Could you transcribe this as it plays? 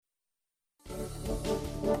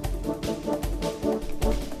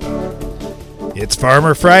It's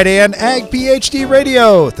Farmer Friday on Ag PhD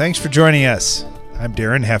Radio. Thanks for joining us. I'm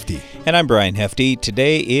Darren Hefty. And I'm Brian Hefty.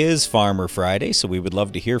 Today is Farmer Friday, so we would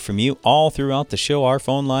love to hear from you all throughout the show. Our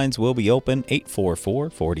phone lines will be open,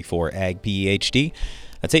 844-44-AG-PHD.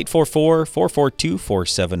 That's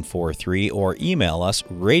 844-442-4743, or email us,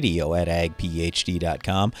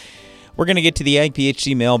 radio@agphd.com. We're going to get to the Ag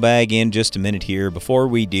PhD mailbag in just a minute here. Before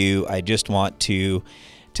we do, I just want to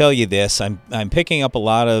tell you this. I'm picking up a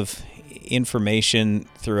lot of information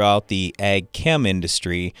throughout the ag chem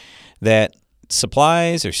industry that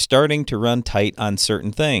supplies are starting to run tight on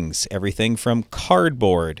certain things. Everything from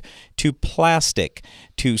cardboard to plastic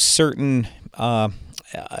to certain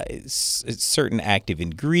active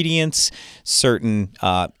ingredients, certain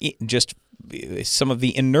just some of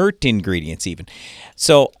the inert ingredients even.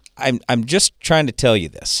 So I'm just trying to tell you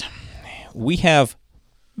this. We have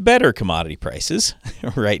better commodity prices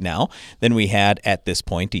right now than we had at this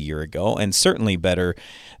point a year ago, and certainly better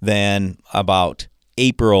than about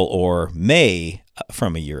April or May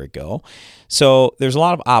from a year ago. So there's a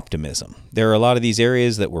lot of optimism. There are a lot of these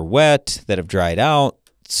areas that were wet that have dried out.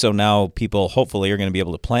 So now people hopefully are going to be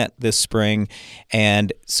able to plant this spring.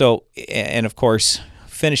 And of course,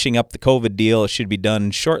 finishing up the COVID deal, it should be done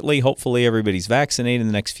shortly. Hopefully everybody's vaccinated in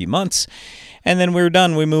the next few months. And then we're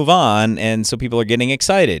done, we move on, and so people are getting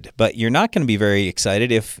excited. But you're not going to be very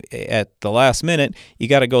excited if at the last minute you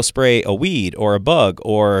got to go spray a weed or a bug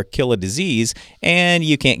or kill a disease and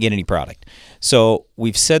you can't get any product. So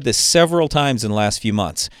we've said this several times in the last few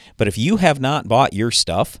months, but if you have not bought your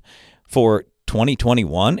stuff for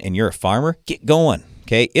 2021 and you're a farmer, get going,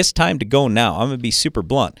 okay? It's time to go now. I'm going to be super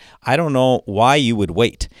blunt. I don't know why you would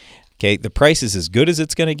wait, okay? The price is as good as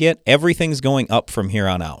it's going to get. Everything's going up from here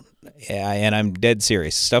on out. And I'm dead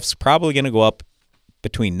serious. Stuff's probably going to go up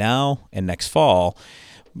between now and next fall,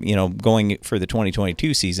 going for the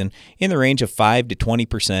 2022 season in the range of 5 to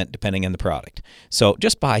 20% depending on the product. So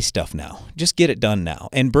just buy stuff now. Just get it done now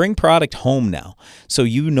and bring product home now so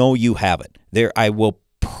you know you have it. I will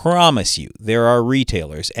promise you there are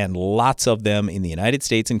retailers, and lots of them in the United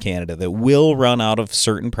States and Canada, that will run out of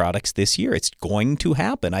certain products this year. It's going to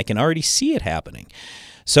happen. I can already see it happening.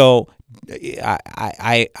 So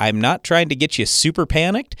I'm not trying to get you super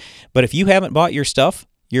panicked, but if you haven't bought your stuff,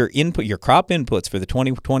 your crop inputs for the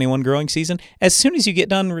 2021 growing season, as soon as you get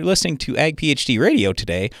done listening to Ag PhD Radio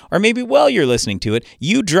today, or maybe while you're listening to it,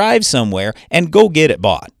 you drive somewhere and go get it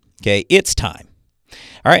bought. Okay, it's time.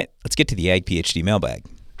 All right, let's get to the Ag PhD mailbag.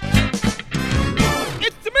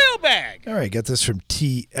 It's the mailbag. All right, got this from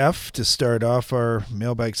TF to start off our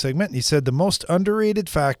mailbag segment. He said the most underrated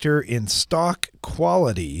factor in stock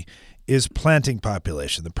quality is planting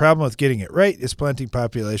population. The problem with getting it right is planting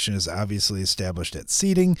population is obviously established at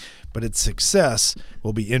seeding, but its success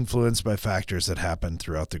will be influenced by factors that happen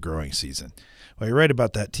throughout the growing season. Well, you're right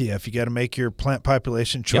about that, TF. You got to make your plant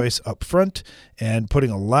population choice up front, and putting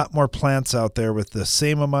a lot more plants out there with the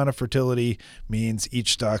same amount of fertility means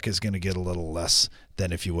each stock is going to get a little less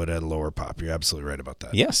than if you would at a lower pop. You're absolutely right about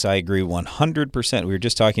that. Yes, I agree 100%. We were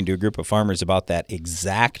just talking to a group of farmers about that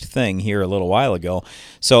exact thing here a little while ago.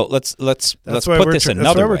 So let's put this another way. That's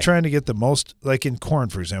why we're trying to get the most, like in corn,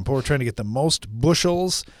 for example, we're trying to get the most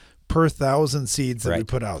bushels per 1,000 seeds that we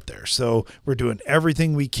put out there. So we're doing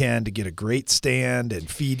everything we can to get a great stand and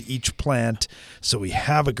feed each plant so we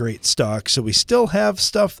have a great stock, so we still have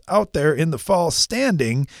stuff out there in the fall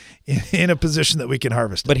standing in a position that we can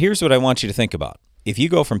harvest. But here's what I want you to think about. If you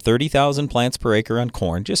go from 30,000 plants per acre on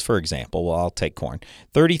corn, just for example, I'll take corn,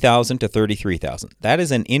 30,000 to 33,000. That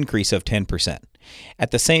is an increase of 10%.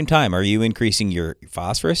 At the same time, are you increasing your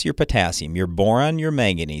phosphorus, your potassium, your boron, your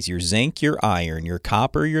manganese, your zinc, your iron, your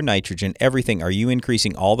copper, your nitrogen, everything? Are you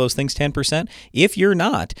increasing all those things 10%? If you're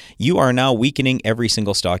not, you are now weakening every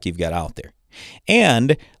single stock you've got out there.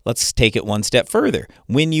 And let's take it one step further.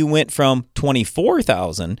 When you went from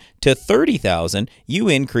 24,000 to 30,000, you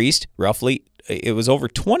increased roughly, it was over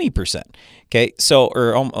 20%. Okay, so,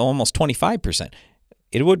 or almost 25%.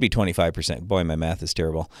 It would be 25%. Boy, my math is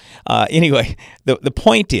terrible. Anyway, the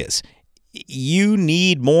point is, you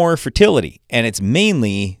need more fertility, and it's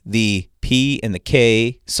mainly the P and the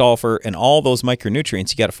K, sulfur, and all those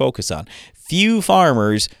micronutrients you got to focus on. Few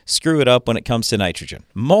farmers screw it up when it comes to nitrogen.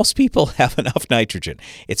 Most people have enough nitrogen.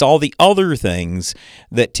 It's all the other things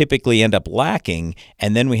that typically end up lacking,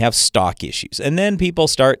 and then we have stock issues. And then people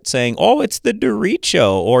start saying, oh, it's the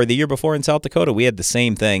derecho, or the year before in South Dakota, we had the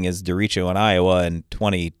same thing as derecho in Iowa in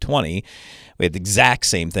 2020. We had the exact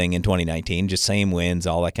same thing in 2019, just same winds,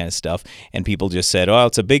 all that kind of stuff. And people just said, oh,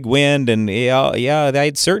 it's a big wind. And yeah, they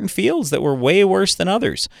had certain fields that were way worse than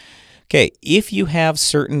others. Okay, if you have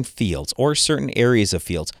certain fields or certain areas of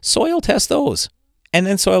fields, soil test those. And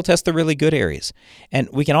then soil test the really good areas. And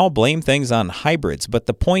we can all blame things on hybrids, but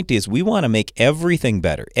the point is we want to make everything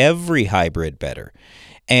better, every hybrid better.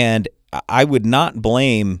 And I would not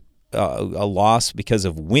blame a loss because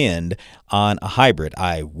of wind on a hybrid.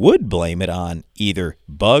 I would blame it on either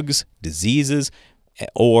bugs, diseases,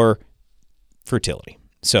 or fertility.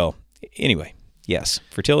 So anyway, yes,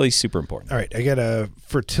 fertility is super important. All right, I got a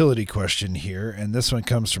fertility question here, and this one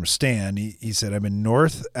comes from Stan. He said, I'm in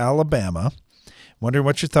North Alabama. Wondering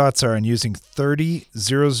what your thoughts are on using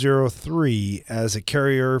 30003 as a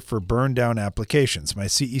carrier for burn down applications. My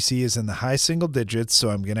CEC is in the high single digits,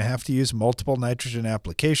 so I'm going to have to use multiple nitrogen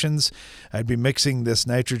applications. I'd be mixing this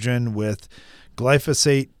nitrogen with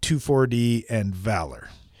glyphosate, 2,4-D, and Valor.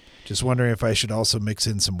 Just wondering if I should also mix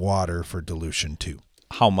in some water for dilution too.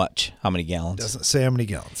 How much? How many gallons? Doesn't say how many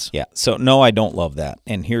gallons. Yeah, so no, I don't love that,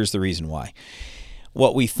 and here's the reason why.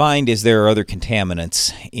 What we find is there are other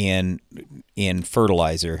contaminants in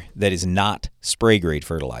fertilizer that is not spray-grade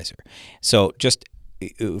fertilizer. So just,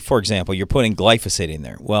 for example, you're putting glyphosate in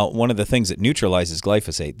there. Well, one of the things that neutralizes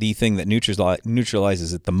glyphosate, the thing that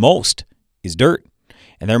neutralizes it the most is dirt.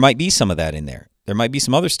 And there might be some of that in there. There might be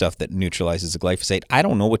some other stuff that neutralizes the glyphosate. I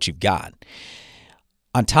don't know what you've got.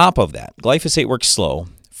 On top of that, glyphosate works slow.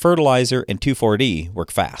 Fertilizer and 2,4-D work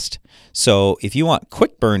fast. So if you want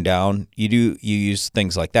quick burn down, you use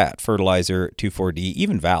things like that, fertilizer, 2,4-D,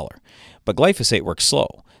 even Valor. But glyphosate works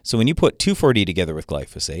slow. So when you put 2,4-D together with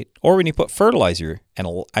glyphosate, or when you put fertilizer, and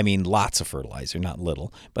I mean lots of fertilizer, not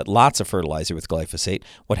little, but lots of fertilizer with glyphosate,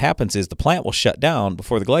 what happens is the plant will shut down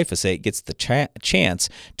before the glyphosate gets the chance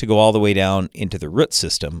to go all the way down into the root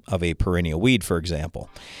system of a perennial weed, for example.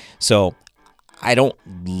 So I don't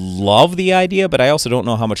love the idea, but I also don't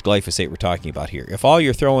know how much glyphosate we're talking about here. If all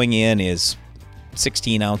you're throwing in is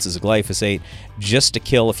 16 ounces of glyphosate just to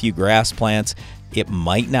kill a few grass plants, it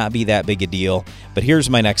might not be that big a deal. But here's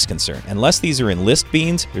my next concern. Unless these are enlist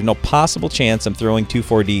beans, there's no possible chance I'm throwing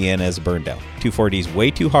 2,4-D in as a burn down. 2,4-D is way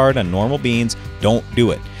too hard on normal beans. Don't do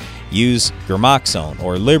it. Use Gramoxone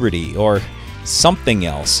or Liberty or something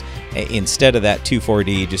else instead of that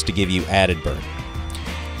 2,4-D just to give you added burn.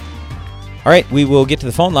 All right, we will get to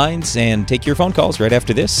the phone lines and take your phone calls right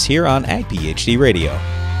after this here on Ag PhD Radio.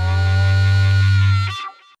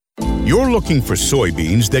 You're looking for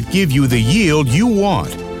soybeans that give you the yield you want.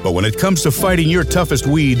 But when it comes to fighting your toughest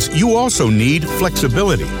weeds, you also need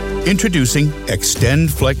flexibility. Introducing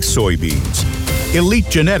XtendFlex soybeans. Elite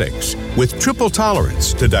genetics with triple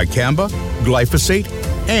tolerance to dicamba, glyphosate,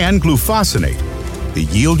 and glufosinate. The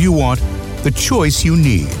yield you want, the choice you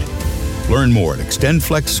need. Learn more at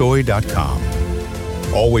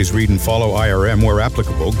extendflexsoy.com. Always read and follow IRM where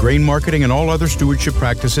applicable, grain marketing, and all other stewardship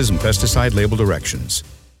practices and pesticide label directions.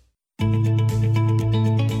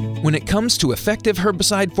 When it comes to effective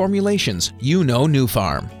herbicide formulations, you know New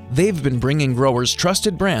Farm. They've been bringing growers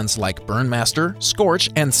trusted brands like Burnmaster, Scorch,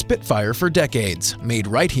 and Spitfire for decades, made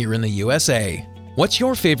right here in the USA. What's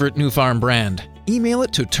your favorite New Farm brand? Email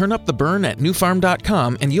it to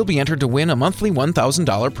turnuptheburn@newfarm.com and you'll be entered to win a monthly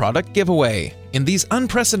 $1,000 product giveaway. In these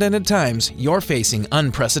unprecedented times, you're facing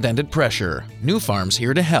unprecedented pressure. New Farm's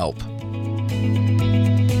here to help.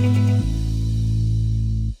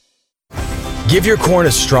 Give your corn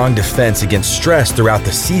a strong defense against stress throughout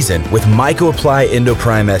the season with MycoApply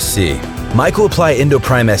Endoprime SC. MycoApply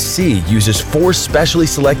Endoprime SC uses 4 specially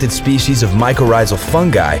selected species of mycorrhizal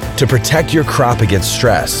fungi to protect your crop against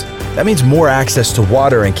stress. That means more access to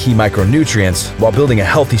water and key micronutrients while building a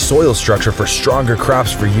healthy soil structure for stronger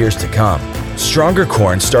crops for years to come. Stronger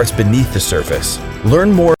corn starts beneath the surface.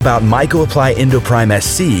 Learn more about MycoApply Endoprime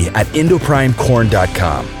SC at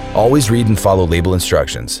endoprimecorn.com. Always read and follow label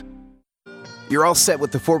instructions. You're all set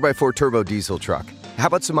with the 4x4 turbo diesel truck. How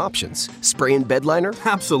about some options? Spray and bed liner?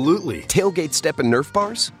 Absolutely. Tailgate step and Nerf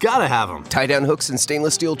bars? Gotta have them. Tie-down hooks and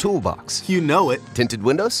stainless steel toolbox? You know it. Tinted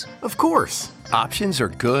windows? Of course. Options are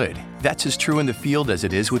good. That's as true in the field as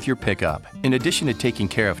it is with your pickup. In addition to taking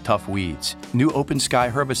care of tough weeds, new Open Sky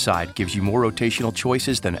herbicide gives you more rotational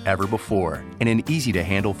choices than ever before and an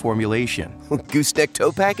easy-to-handle formulation. Gooseneck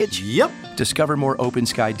tow package? Yep. Discover more Open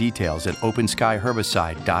Sky details at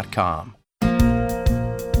openskyherbicide.com.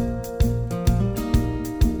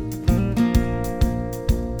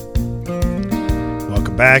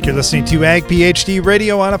 Back. You're listening to Ag PhD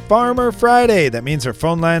Radio on a Farmer Friday. That means our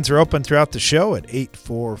phone lines are open throughout the show at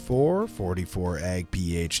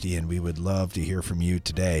 844-44-AG-PhD, and we would love to hear from you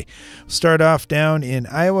today. We'll start off down in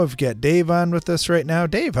Iowa. We've got Dave on with us right now.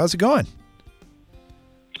 Dave, how's it going?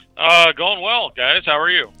 Going well, guys. How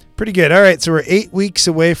are you? Pretty good. All right, so we're 8 weeks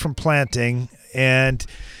away from planting, and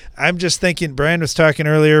I'm just thinking, Brian was talking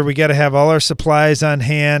earlier, we got to have all our supplies on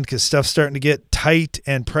hand because stuff's starting to get tight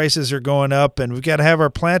and prices are going up, and we've got to have our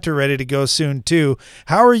planter ready to go soon too.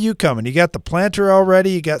 How are you coming? You got the planter all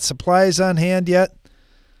ready? You got supplies on hand yet?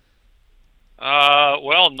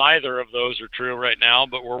 Well, neither of those are true right now,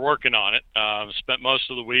 but we're working on it. Spent most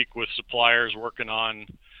of the week with suppliers working on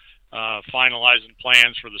finalizing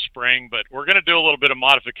plans for the spring, but we're going to do a little bit of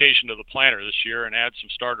modification to the planter this year and add some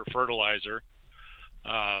starter fertilizer,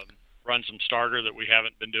 run some starter that we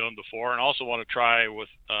haven't been doing before, and also want to try with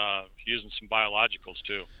using some biologicals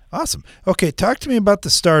too. Awesome. Okay, talk to me about the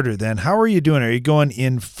starter then. How are you doing? Are you going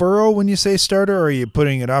in furrow when you say starter, or are you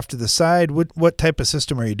putting it off to the side? What type of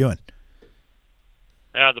system are you doing?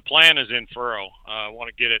 The plan is in furrow. I want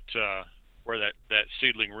to get it where that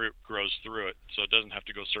seedling root grows through it, so it doesn't have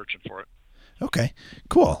to go searching for it. Okay,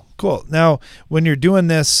 cool. Now, when you're doing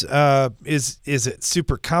this, is it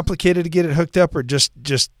super complicated to get it hooked up, or just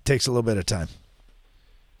takes a little bit of time?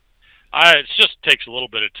 It just takes a little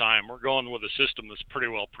bit of time. We're going with a system that's pretty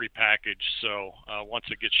well prepackaged, so once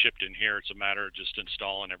it gets shipped in here, it's a matter of just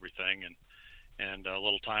installing everything and a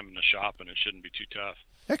little time in the shop, and it shouldn't be too tough.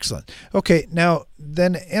 Excellent. Okay, now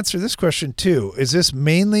then answer this question too. Is this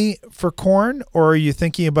mainly for corn, or are you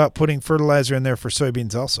thinking about putting fertilizer in there for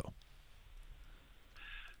soybeans also?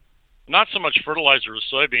 Not so much fertilizer with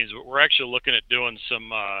soybeans, but we're actually looking at doing some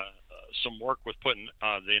work with putting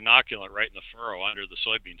the inoculant right in the furrow under the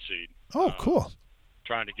soybean seed. Oh, cool.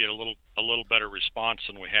 Trying to get a little better response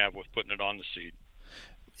than we have with putting it on the seed.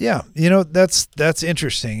 Yeah, that's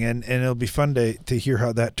interesting, and it'll be fun to hear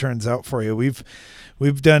how that turns out for you.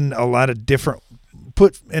 We've done a lot of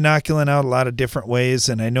put inoculant out a lot of different ways,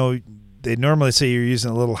 and I know they normally say you're using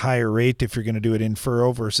a little higher rate if you're going to do it in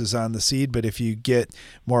furrow versus on the seed, but if you get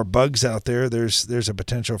more bugs out there, there's a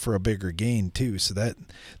potential for a bigger gain too. So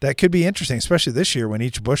that could be interesting, especially this year when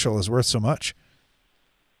each bushel is worth so much.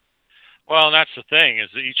 Well, and that's the thing, is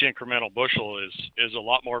that each incremental bushel is a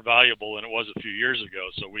lot more valuable than it was a few years ago.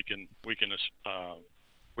 So we can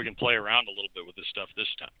play around a little bit with this stuff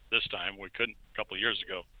this time. We couldn't a couple of years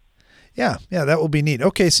ago. Yeah, that will be neat.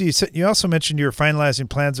 Okay, so you also mentioned you're finalizing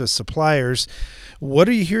plans with suppliers. What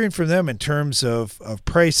are you hearing from them in terms of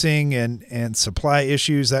pricing and supply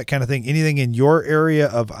issues, that kind of thing? Anything in your area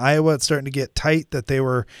of Iowa that's starting to get tight that they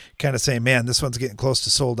were kind of saying, man, this one's getting close to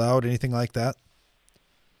sold out, anything like that?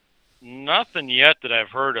 Nothing yet that I've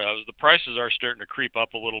heard of. The prices are starting to creep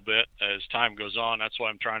up a little bit as time goes on. That's why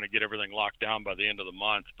I'm trying to get everything locked down by the end of the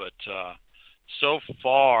month. But so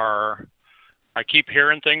far, I keep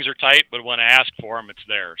hearing things are tight, but when I ask for them, it's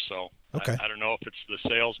there. So okay. I don't know if it's the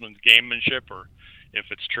salesman's gamemanship or if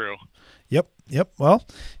it's true. Yep. Well,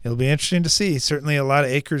 it'll be interesting to see. Certainly a lot of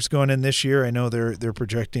acres going in this year. I know they're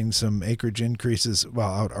projecting some acreage increases,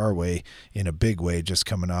 out our way in a big way, just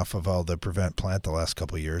coming off of all the prevent plant the last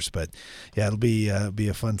couple of years. But yeah, it'll be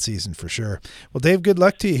a fun season for sure. Well, Dave, good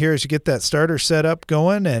luck to you here as you get that starter set up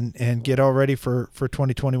going and get all ready for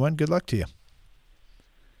 2021. Good luck to you.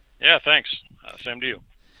 Yeah, thanks. Same to you.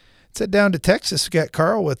 Let's head down to Texas. We've got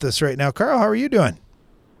Carl with us right now. Carl, how are you doing?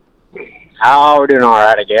 Oh, we're doing all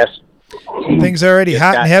right, I guess. Things already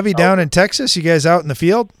hot and heavy down in Texas? You guys out in the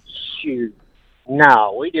field? Shoot.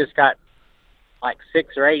 No, we just got like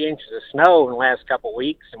 6 or 8 inches of snow in the last couple of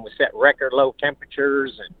weeks, and we set record low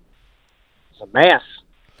temperatures, and it's a mess.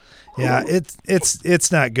 Yeah,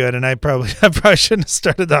 it's not good, and I probably shouldn't have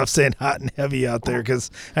started off saying hot and heavy out there because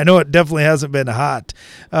I know it definitely hasn't been hot.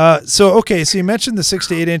 So you mentioned the 6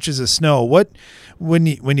 to 8 inches of snow. When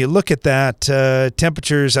you look at that,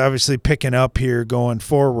 temperatures obviously picking up here going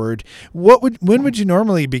forward. When would you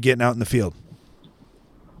normally be getting out in the field?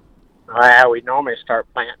 We normally start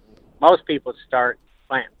planting. Most people start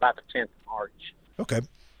planting about the 10th of March. Okay.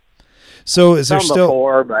 So is there still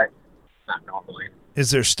before, but not normally.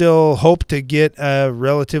 Is there still hope to get a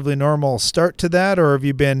relatively normal start to that, or have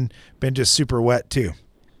you been just super wet too?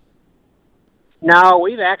 No,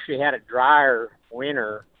 we've actually had a drier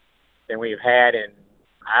winter than we've had in,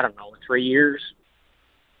 3 years.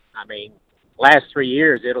 I mean, last 3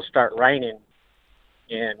 years it'll start raining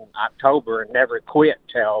in October and never quit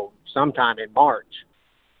till sometime in March.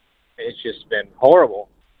 It's just been horrible.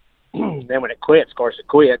 Then when it quits, of course it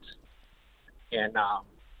quits. And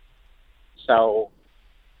so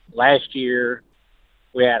last year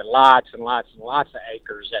we had lots and lots and lots of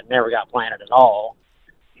acres that never got planted at all.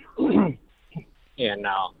 And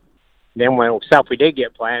then when stuff we did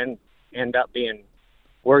get planted ended up being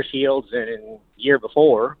worse yields than in the year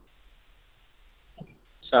before.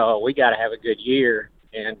 So we got to have a good year.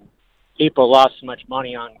 And people lost so much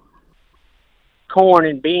money on corn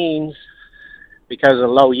and beans because of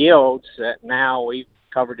low yields that now we've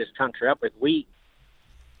covered this country up with wheat.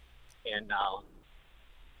 And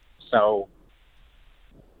so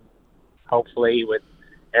hopefully, with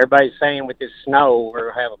everybody's saying with this snow, we're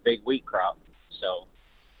going to have a big wheat crop. So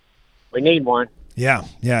we need one. Yeah,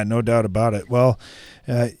 no doubt about it. Well,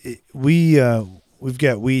 we've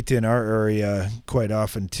got wheat in our area quite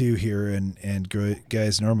often too here, and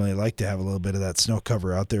guys normally like to have a little bit of that snow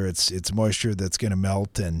cover out there. It's moisture that's going to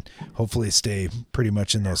melt and hopefully stay pretty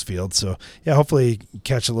much in those fields. So yeah, hopefully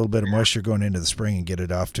catch a little bit of moisture going into the spring and get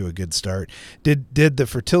it off to a good start. Did the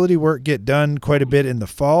fertility work get done quite a bit in the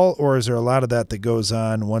fall, or is there a lot of that goes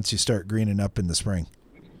on once you start greening up in the spring?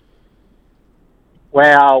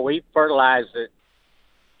 Well, we fertilized it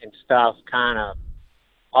and stuff kind of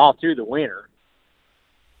all through the winter,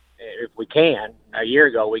 if we can. A year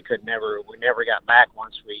ago, we never got back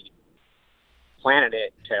once we planted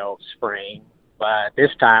it till spring. But this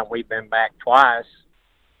time we've been back twice.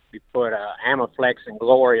 We put Amaflex and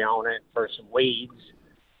Glory on it for some weeds,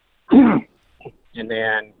 and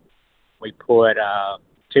then we put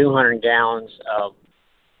 200 gallons of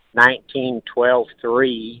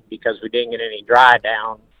 19-12-3 because we didn't get any dry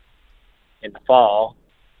down in the fall.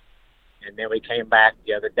 And then we came back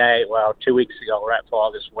the other day, 2 weeks ago, right before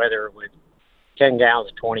all this weather, with 10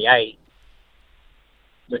 gallons of 28,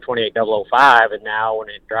 the 28005, and now when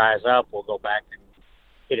it dries up, we'll go back and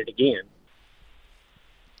hit it again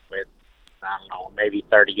with, I don't know, maybe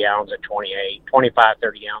 30 gallons of 28, 25,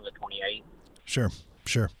 30 gallons of 28. Sure.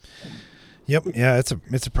 Yep. Yeah,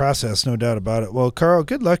 it's a process, no doubt about it. Well, Carl,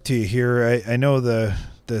 good luck to you here. I know the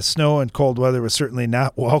snow and cold weather was certainly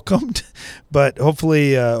not welcomed, but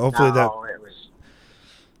hopefully it was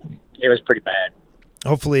pretty bad.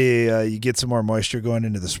 Hopefully you get some more moisture going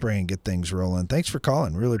into the spring and get things rolling. Thanks for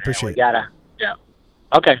calling. Really appreciate it. Yeah.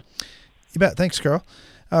 Okay. You bet. Thanks, Carl.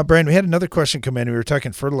 Brian, we had another question come in. We were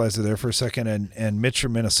talking fertilizer there for a second, and Mitch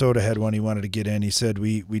from Minnesota had one he wanted to get in. He said,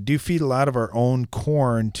 we do feed a lot of our own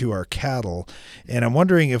corn to our cattle, and I'm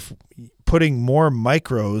wondering if putting more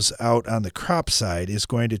micros out on the crop side is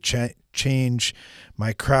going to change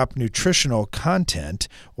my crop nutritional content,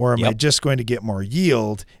 or am I just going to get more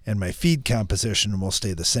yield and my feed composition will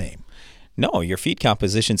stay the same? No, your feed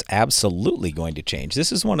composition's absolutely going to change.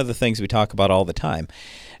 This is one of the things we talk about all the time.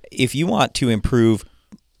 If you want to improve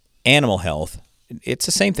animal health, it's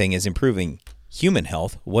the same thing as improving human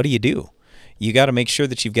health. What do? You got to make sure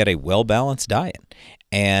that you've got a well-balanced diet.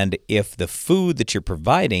 And if the food that you're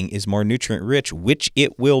providing is more nutrient-rich, which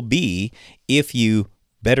it will be if you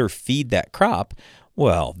better feed that crop,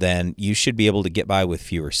 well, then you should be able to get by with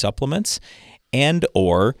fewer supplements, and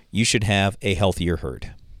or you should have a healthier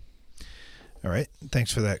herd. All right.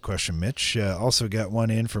 Thanks for that question, Mitch. Also got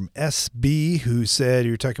one in from SB who said,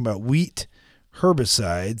 you're talking about wheat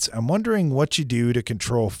herbicides. I'm wondering what you do to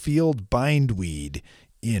control field bindweed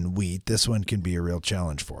in wheat. This one can be a real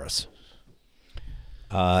challenge for us.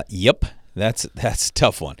 Yep. That's a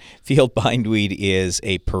tough one. Field bindweed is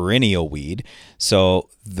a perennial weed. So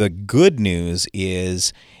the good news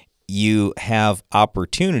is you have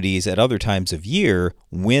opportunities at other times of year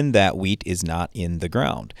when that wheat is not in the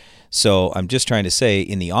ground. So I'm just trying to say,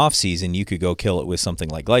 in the off season, you could go kill it with something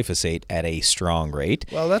like glyphosate at a strong rate.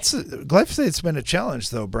 Well, glyphosate's been a challenge,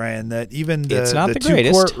 though, Brian. That even the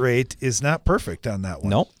 2-quart rate is not perfect on that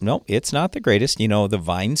one. Nope, it's not the greatest. You know, the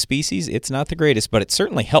vine species, it's not the greatest, but it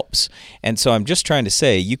certainly helps. And so I'm just trying to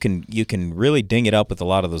say, you can really ding it up with a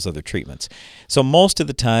lot of those other treatments. So most of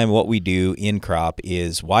the time, what we do in crop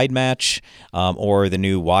is wide match or the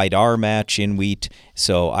new wide R match in wheat.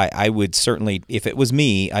 So I would certainly, if it was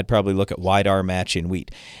me, I'd probably look at wide R match in wheat.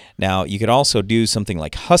 Now, you could also do something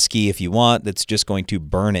like Husky if you want, that's just going to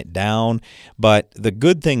burn it down. But the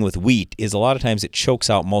good thing with wheat is a lot of times it chokes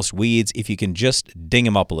out most weeds if you can just ding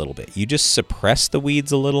them up a little bit. You just suppress the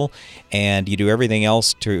weeds a little, and you do everything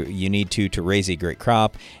else you need to raise a great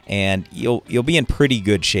crop, and you'll be in pretty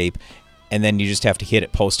good shape. And then you just have to hit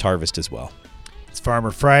it post-harvest as well. It's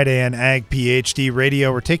Farmer Friday on Ag PhD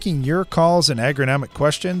Radio. We're taking your calls and agronomic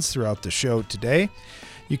questions throughout the show today.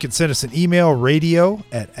 You can send us an email,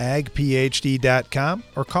 radio@agphd.com,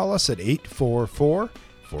 or call us at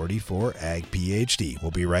 844-44-AG-PHD.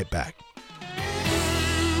 We'll be right back.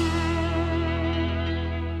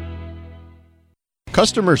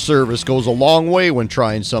 Customer service goes a long way when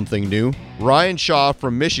trying something new. Ryan Shaw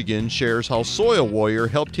from Michigan shares how Soil Warrior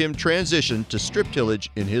helped him transition to strip tillage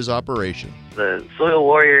in his operation. The Soil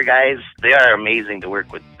Warrior guys, they are amazing to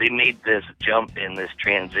work with. They made this jump in this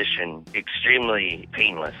transition extremely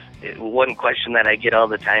painless. One question that I get all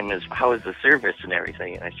the time is, how is the service and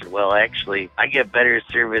everything? And I said, well, actually, I get better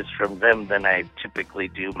service from them than I typically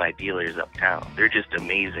do my dealers uptown. They're just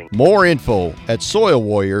amazing. More info at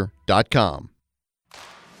soilwarrior.com.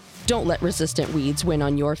 Don't let resistant weeds win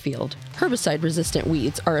on your field. Herbicide-resistant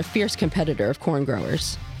weeds are a fierce competitor of corn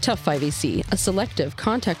growers. Tough 5EC, a selective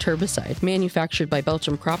contact herbicide manufactured by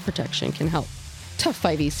Belgium Crop Protection, can help. Tough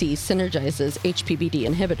 5EC synergizes HPBD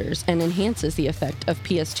inhibitors and enhances the effect of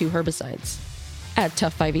PS2 herbicides. Add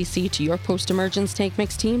Tough 5EC to your post-emergence tank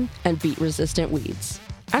mix team and beat resistant weeds.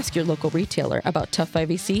 Ask your local retailer about Tough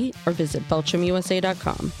 5EC or visit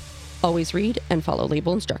BelchimUSA.com. Always read and follow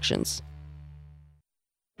label instructions.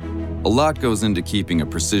 A lot goes into keeping a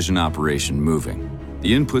precision operation moving.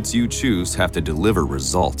 The inputs you choose have to deliver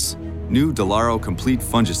results. New Delaro Complete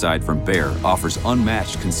Fungicide from Bayer offers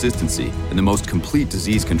unmatched consistency and the most complete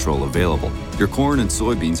disease control available. Your corn and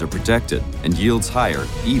soybeans are protected and yields higher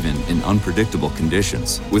even in unpredictable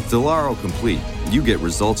conditions. With Delaro Complete, you get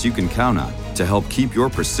results you can count on to help keep your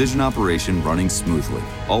precision operation running smoothly.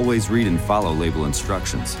 Always read and follow label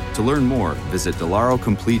instructions. To learn more, visit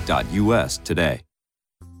delarocomplete.us today.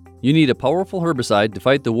 You need a powerful herbicide to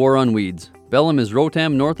fight the war on weeds. Bellum is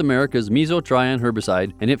Rotam North America's Mesotrione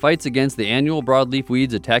herbicide, and it fights against the annual broadleaf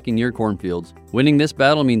weeds attacking your cornfields. Winning this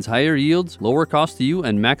battle means higher yields, lower cost to you,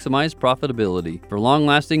 and maximized profitability. For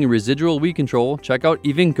long-lasting residual weed control, check out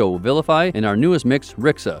Evinco, Vilify, and our newest mix,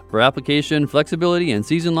 Rixa. For application, flexibility, and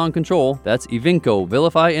season-long control, that's Evinco,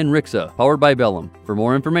 Vilify, and Rixa, powered by Bellum. For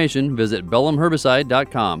more information, visit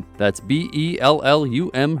BellumHerbicide.com. That's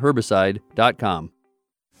BELLUM herbicide.com.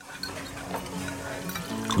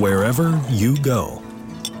 Wherever you go,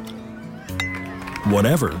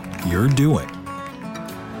 whatever you're doing,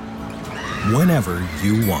 whenever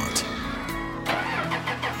you want.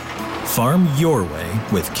 Farm your way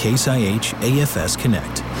with Case IH AFS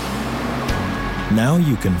Connect. Now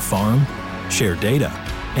you can farm, share data,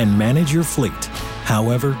 and manage your fleet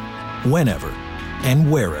however, whenever, and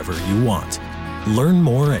wherever you want. Learn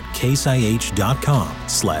more at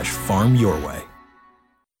caseih.com/farmyourway.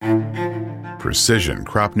 Precision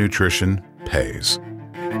crop nutrition pays.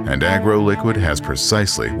 And AgroLiquid has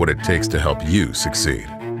precisely what it takes to help you succeed.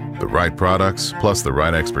 The right products plus the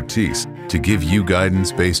right expertise to give you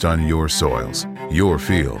guidance based on your soils, your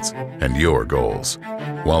fields, and your goals.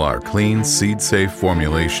 While our clean, seed-safe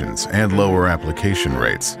formulations and lower application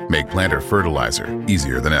rates make planter fertilizer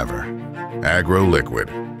easier than ever.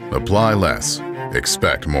 AgroLiquid. Apply less.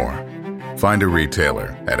 Expect more. Find a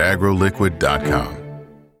retailer at agroliquid.com.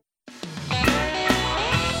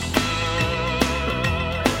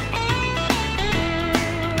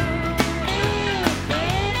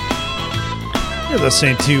 You're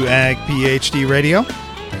listening to Ag PhD Radio.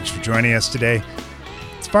 Thanks for joining us today.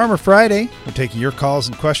 It's Farmer Friday. We're taking your calls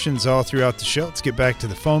and questions all throughout the show. Let's get back to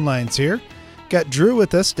the phone lines here. Got Drew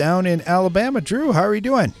with us down in Alabama. Drew, how are you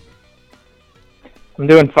doing? I'm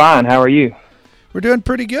doing fine. How are you? We're doing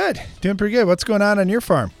pretty good. What's going on your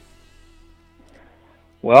farm?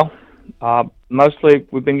 Well, mostly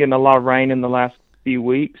we've been getting a lot of rain in the last few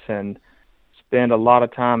weeks and spend a lot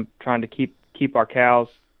of time trying to keep our cows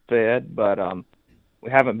fed, but we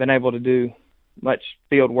haven't been able to do much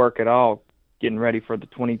field work at all getting ready for the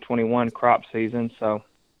 2021 crop season. So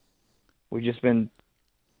we've just been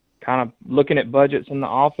kind of looking at budgets in the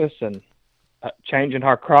office and changing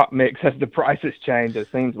our crop mix as the prices change, it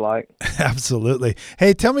seems like. Absolutely.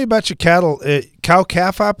 Hey, tell me about your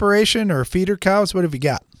cow-calf operation or feeder cows. What have you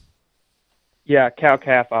got? Yeah,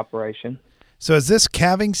 cow-calf operation. So is this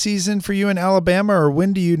calving season for you in Alabama, or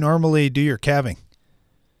when do you normally do your calving?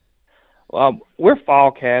 Well, we're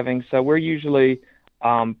fall calving, so we're usually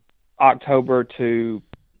October to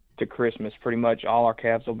Christmas. Pretty much all our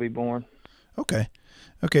calves will be born.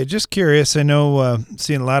 Okay, just curious. I know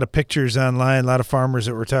seeing a lot of pictures online, a lot of farmers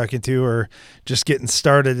that we're talking to are just getting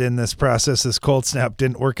started in this process. This cold snap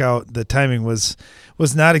didn't work out. The timing was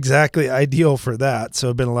not exactly ideal for that,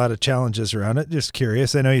 so been a lot of challenges around it. Just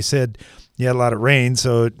curious. I know you said you had a lot of rain,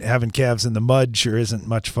 so having calves in the mud sure isn't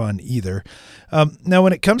much fun either. Now,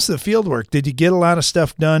 when it comes to the field work, did you get a lot of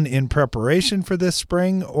stuff done in preparation for this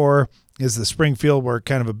spring, or is the spring field work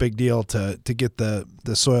kind of a big deal to get the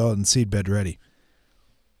soil and seed bed ready?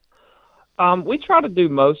 We try to do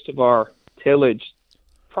most of our tillage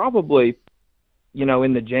probably,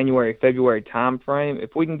 in the January, February time frame.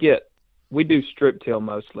 If we can we do strip till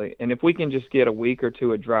mostly, and if we can just get a week or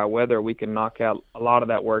two of dry weather, we can knock out a lot of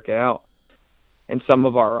that work out. And some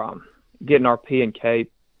of our getting our P and K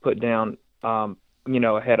put down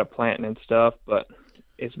ahead of planting and stuff, but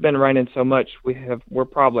it's been raining so much. We're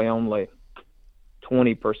probably only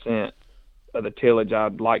 20% of the tillage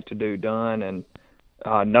I'd like to do done, and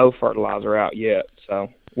no fertilizer out yet. So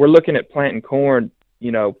we're looking at planting corn,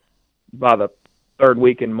 by the third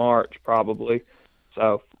week in March probably.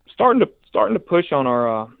 So starting to push on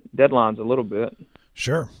our deadlines a little bit.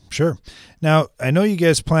 Sure. Now, I know you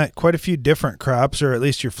guys plant quite a few different crops, or at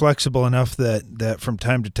least you're flexible enough that from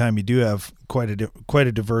time to time you do have quite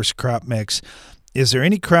a diverse crop mix. Is there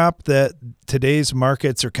any crop that today's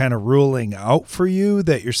markets are kind of ruling out for you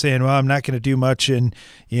that you're saying, well, I'm not going to do much in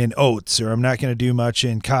oats, or I'm not going to do much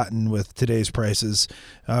in cotton with today's prices?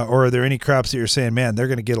 Or are there any crops that you're saying, man, they're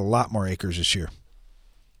going to get a lot more acres this year?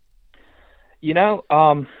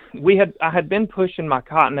 I had been pushing my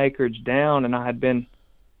cotton acreage down, and I had been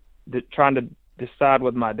trying to decide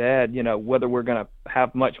with my dad, whether we're going to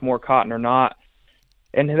have much more cotton or not.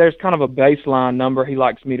 And there's kind of a baseline number he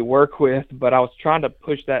likes me to work with, but I was trying to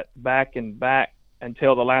push that back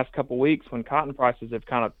until the last couple of weeks when cotton prices have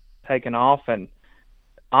kind of taken off. And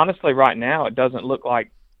honestly, right now, it doesn't look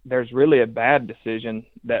like there's really a bad decision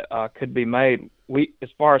that could be made. As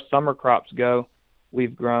far as summer crops go,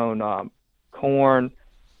 we've grown corn,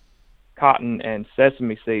 cotton, and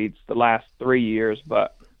sesame seeds the last 3 years,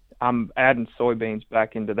 but I'm adding soybeans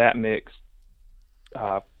back into that mix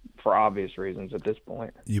for obvious reasons at this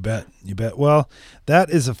point. You bet. Well,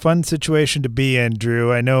 that is a fun situation to be in,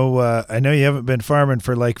 Drew. I know you haven't been farming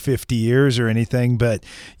for like 50 years or anything, but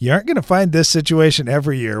you aren't going to find this situation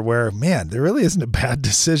every year where, man, there really isn't a bad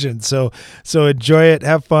decision. So enjoy it,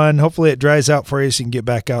 have fun. Hopefully it dries out for you so you can get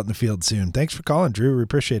back out in the field soon. Thanks for calling, Drew. We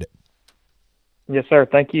appreciate it. Yes, sir.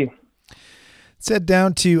 Thank you. Let's head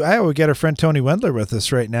down to Iowa. We got our friend Tony Wendler with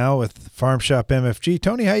us right now with Farm Shop MFG.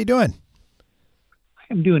 Tony, how you doing?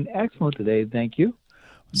 I'm doing excellent today, thank you.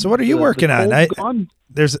 So what are you working on? Gone.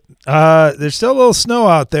 There's still a little snow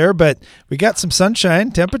out there, but we got some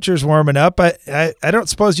sunshine. Temperatures warming up. I don't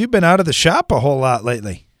suppose you've been out of the shop a whole lot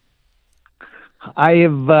lately. I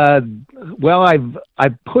have.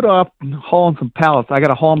 I've put off hauling some pallets. I got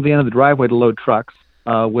to haul them to the end of the driveway to load trucks.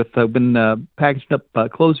 I've been packaging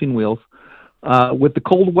up closing wheels. With the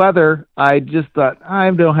cold weather, I just thought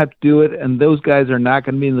I don't have to do it, and those guys are not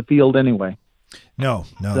going to be in the field anyway. No,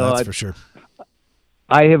 that's for sure.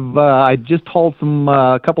 I just hauled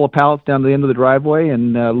a couple of pallets down to the end of the driveway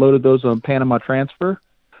and loaded those on Panama Transfer.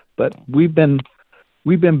 But we've been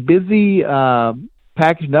busy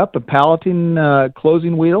packaging up and palleting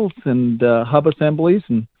closing wheels and hub assemblies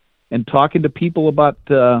and talking to people about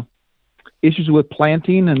issues with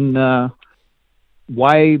planting and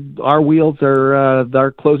why our wheels are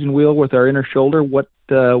our closing wheel with our inner shoulder,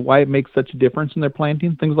 why it makes such a difference in their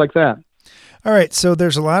planting, things like that. All right, so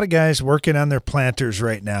there's a lot of guys working on their planters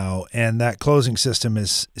right now, and that closing system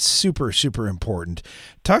is super, super important.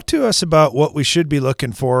 Talk to us about what we should be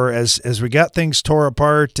looking for as we got things tore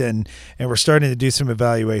apart and we're starting to do some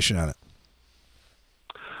evaluation on it.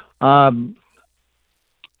 On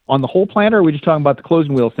the whole planter, or are we just talking about the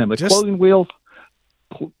closing wheel assembly? Closing wheels,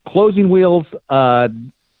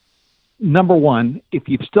 number one, if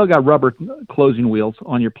you've still got rubber closing wheels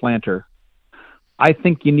on your planter, I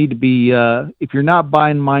think you need to be, if you're not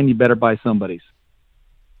buying mine, you better buy somebody's.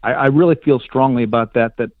 I really feel strongly about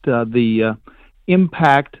that the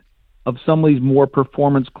impact of some of these more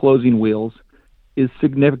performance closing wheels is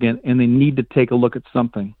significant, and they need to take a look at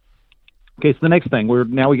something. Okay, so the next thing,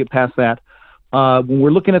 we get past that. When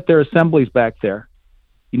we're looking at their assemblies back there,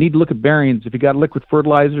 you need to look at bearings. If you got liquid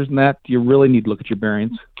fertilizers and that, you really need to look at your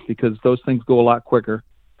bearings because those things go a lot quicker.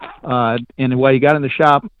 And while you got it in the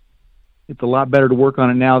shop, it's a lot better to work on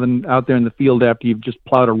it now than out there in the field after you've just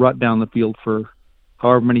plowed a rut down the field for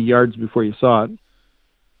however many yards before you saw it.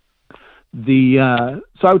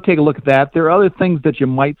 So I would take a look at that. There are other things that you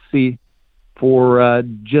might see for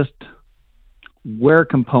just wear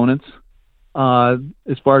components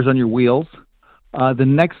as far as on your wheels. The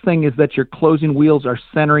next thing is that your closing wheels are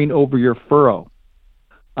centering over your furrow.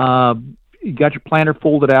 You got your planter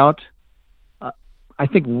folded out. I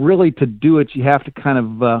think really to do it, you have to kind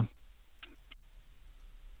of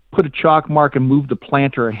put a chalk mark and move the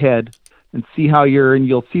planter ahead and see how and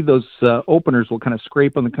you'll see those openers will kind of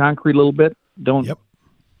scrape on the concrete a little bit. Don't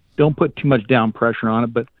put too much down pressure on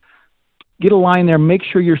it, but get a line there. Make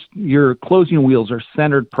sure your closing wheels are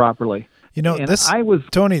centered properly. You know,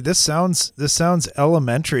 Tony, this sounds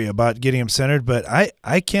elementary about getting them centered, but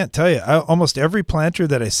I can't tell you. Almost every planter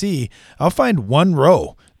that I see, I'll find one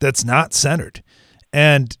row that's not centered.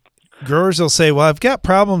 And growers will say, well, I've got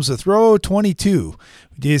problems with row 22.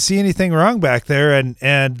 do you see anything wrong back there?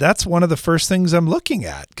 And that's one of the first things I'm looking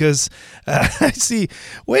at, because I see,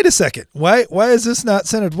 wait a second, why is this not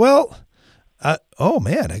scented? Well, oh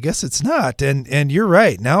man, I guess it's not. And you're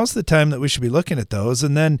right. Now's the time that we should be looking at those.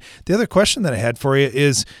 And then the other question that I had for you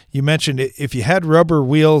is, you mentioned if you had rubber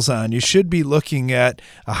wheels on, you should be looking at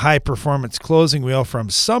a high performance closing wheel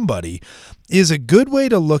from somebody. Is a good way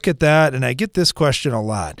to look at that. And I get this question a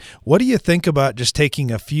lot. What do you think about just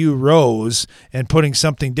taking a few rows and putting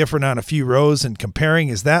something different on a few rows and comparing?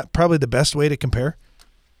 Is that probably the best way to compare?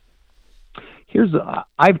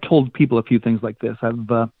 I've told people a few things like this.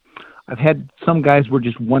 I've had some guys were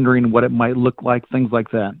just wondering what it might look like, things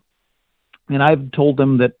like that. And I've told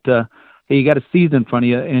them that, hey, you got a season in front of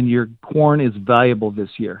you and your corn is valuable this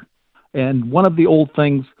year. And one of the old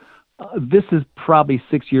things, this is probably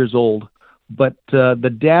 6 years old, but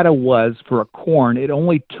the data was for a corn, it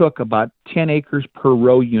only took about 10 acres per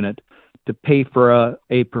row unit to pay for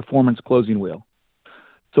a performance closing wheel.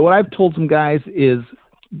 So what I've told some guys is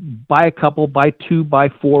buy a couple, buy 2, buy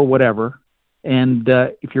 4, whatever. And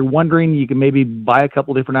if you're wondering, you can maybe buy a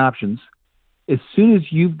couple different options. As soon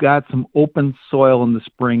as you've got some open soil in the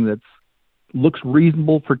spring that looks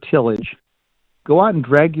reasonable for tillage, go out and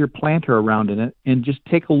drag your planter around in it and just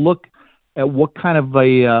take a look at what kind of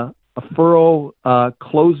a furrow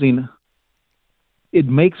closing it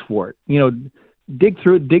makes for it. You know, dig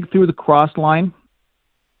through the cross line,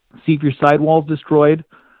 see if your sidewall's destroyed,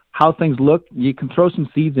 how things look. You can throw some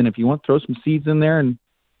seeds in if you want. Throw some seeds in there and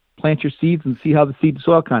plant your seeds and see how the seed to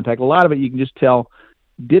soil contact. A lot of it you can just tell,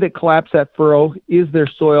 did it collapse that furrow? Is there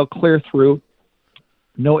soil clear through?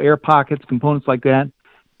 No air pockets, components like that.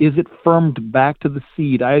 Is it firmed back to the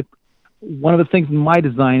seed? One of the things in my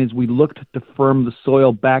design is we looked to firm the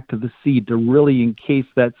soil back to the seed to really encase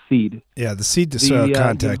that seed. Yeah, the seed to soil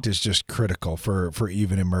contact is just critical for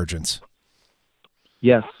even emergence.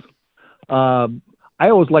 Yes. I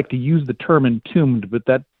always like to use the term entombed, but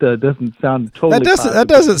that doesn't sound totally. That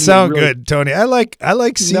doesn't sound really good, Tony. I like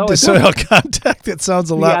seed to soil contact. It sounds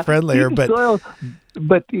a lot friendlier, but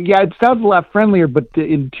it sounds a lot friendlier. But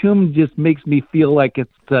entombed just makes me feel like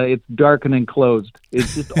it's dark and enclosed.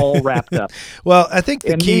 It's just all wrapped up. Well, I think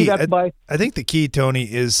the key. I think the key, Tony,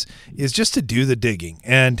 is just to do the digging.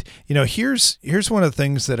 And here's one of the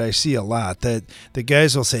things that I see a lot, that the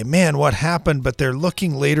guys will say, "Man, what happened?" But they're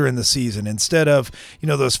looking later in the season instead of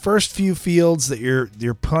those first few fields that you're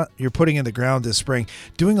putting in the ground this spring.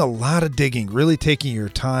 Doing a lot of digging, really taking your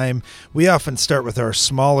time. We often start with our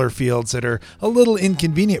smaller fields that are a little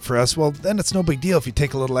inconvenient for us. Well, then it's no big deal if you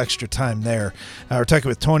take a little extra time there. We're talking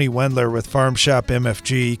with Tony Wendler with Farm Shop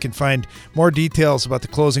MFG. You can find more details about the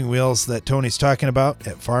closing wheels that Tony's talking about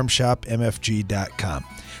at farmshopmfg.com.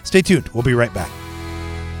 Stay tuned. We'll be right back.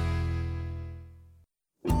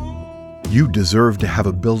 You deserve to have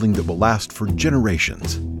a building that will last for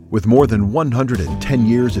generations. With more than 110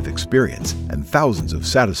 years of experience and thousands of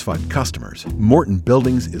satisfied customers, Morton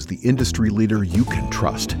Buildings is the industry leader you can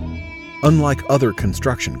trust. Unlike other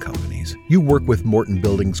construction companies, you work with Morton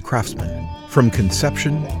Buildings craftsmen from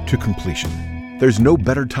conception to completion. There's no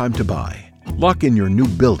better time to buy. Lock in your new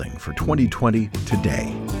building for 2020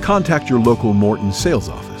 today. Contact your local Morton sales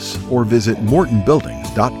office or visit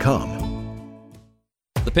mortonbuildings.com.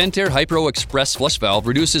 The Pentair Hypro Express flush valve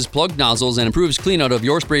reduces plugged nozzles and improves cleanout of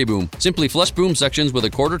your spray boom. Simply flush boom sections with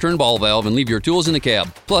a quarter-turn ball valve and leave your tools in the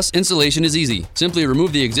cab. Plus, installation is easy. Simply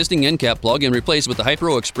remove the existing end cap plug and replace with the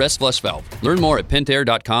Hypro Express flush valve. Learn more at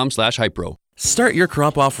pentair.com/hypro. Start your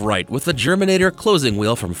crop off right with the Germinator closing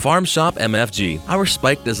wheel from Farm Shop MFG. Our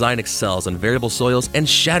spike design excels on variable soils and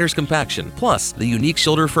shatters compaction. Plus, the unique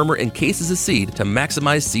shoulder firmer encases a seed to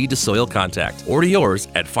maximize seed to soil contact. Order yours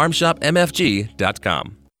at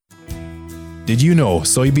farmshopmfg.com. Did you know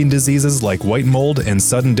soybean diseases like white mold and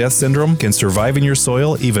sudden death syndrome can survive in your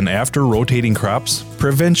soil even after rotating crops?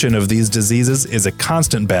 Prevention of these diseases is a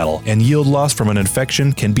constant battle, and yield loss from an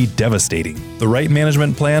infection can be devastating. The right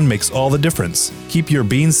management plan makes all the difference. Keep your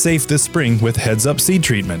beans safe this spring with Heads Up Seed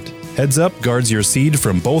Treatment. Heads Up guards your seed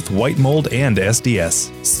from both white mold and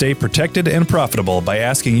SDS. Stay protected and profitable by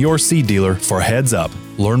asking your seed dealer for Heads Up.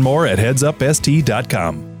 Learn more at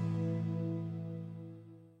headsupst.com.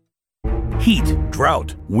 Heat,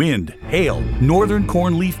 drought, wind, hail, northern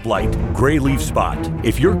corn leaf blight, gray leaf spot.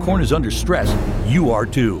 If your corn is under stress, you are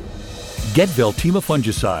too. Get Veltima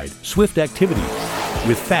fungicide, swift activity,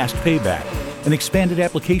 with fast payback, an expanded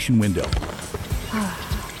application window.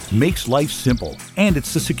 Makes life simple, and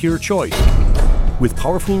it's the secure choice. With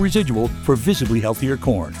powerful residual for visibly healthier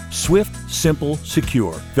corn. Swift, simple,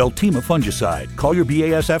 secure. Veltima fungicide. Call your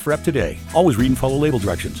BASF rep today. Always read and follow label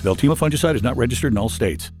directions. Veltima fungicide is not registered in all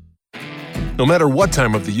states. no matter what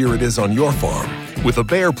time of the year it is on your farm. With a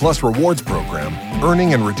Bayer Plus Rewards program,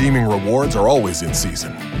 earning and redeeming rewards are always in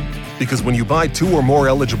season. Because when you buy 2 or more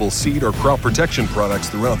eligible seed or crop protection products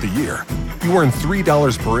throughout the year, you earn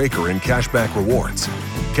 $3 per acre in cashback rewards.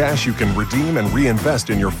 Cash you can redeem and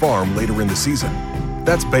reinvest in your farm later in the season.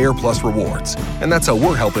 That's Bayer Plus Rewards, and that's how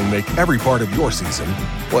we're helping make every part of your season,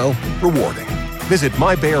 well, rewarding. Visit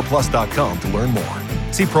mybayerplus.com to learn more.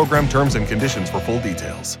 See program terms and conditions for full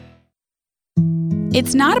details.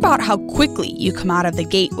 It's not about how quickly you come out of the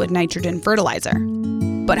gate with nitrogen fertilizer,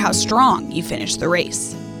 but how strong you finish the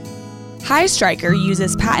race. High Striker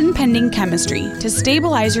uses patent-pending chemistry to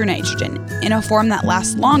stabilize your nitrogen in a form that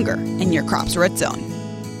lasts longer in your crop's root zone.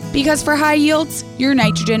 Because for high yields, your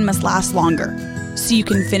nitrogen must last longer, so you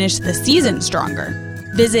can finish the season stronger.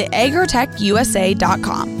 Visit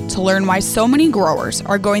agrotechusa.com to learn why so many growers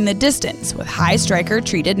are going the distance with High Striker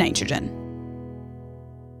treated nitrogen.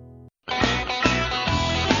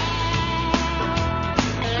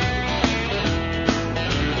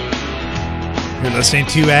 You're listening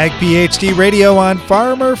to Ag PhD Radio on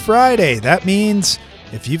Farmer Friday. That means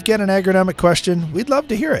if you've got an agronomic question, we'd love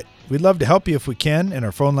to hear it. We'd love to help you if we can, and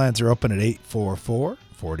our phone lines are open at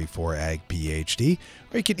 844-44-AG-PHD,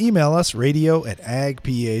 or you can email us,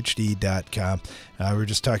 radio@agphd.com. We were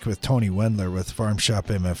just talking with Tony Wendler with Farm Shop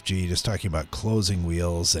MFG, just talking about closing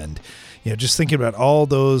wheels and just thinking about all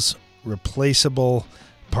those replaceable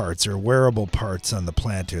parts or wearable parts on the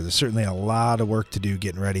planter. There's certainly a lot of work to do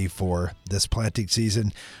getting ready for this planting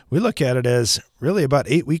season. We look at it as really about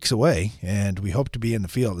 8 weeks away, and we hope to be in the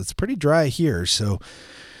field. It's pretty dry here, so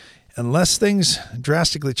unless things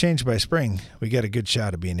drastically change by spring, we got a good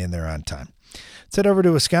shot of being in there on time. Let's head over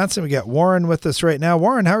to Wisconsin. We got Warren with us right now.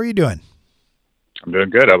 Warren, how are you doing? I'm doing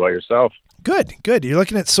good. How about yourself? Good. You're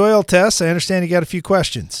looking at soil tests. I understand you got a few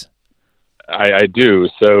questions. I do.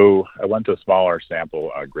 So I went to smaller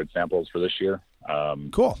grid samples for this year.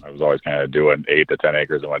 Cool. I was always kind of doing 8 to 10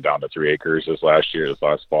 acres and went down to 3 acres this last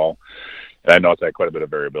fall. And I noticed I had quite a bit of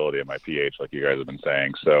variability in my pH, like you guys have been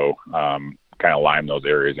saying. So kind of limed those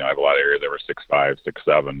areas. I have a lot of areas that were 6.5,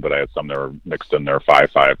 6.7, but I had some that were mixed in there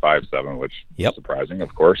 5.5, 5.7, which is surprising,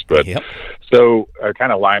 of course. But so I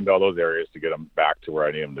kind of limed all those areas to get them back to where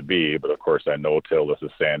I need them to be. But of course, I no-till this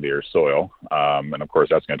is sandier soil, and of course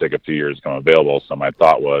that's going to take a few years to come available. So my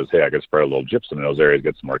thought was, hey, I could spread a little gypsum in those areas,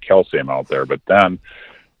 get some more calcium out there. But then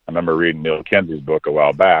I remember reading Neil Kenzie's book a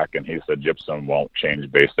while back, and he said gypsum won't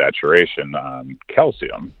change base saturation on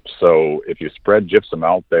calcium. So if you spread gypsum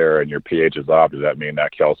out there and your pH is off, does that mean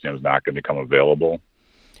that calcium is not going to become available?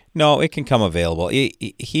 No, it can come available.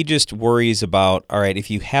 He just worries about, all right,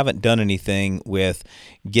 if you haven't done anything with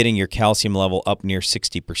getting your calcium level up near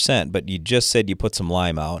 60%, but you just said you put some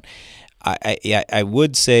lime out, I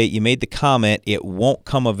would say you made the comment it won't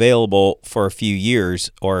come available for a few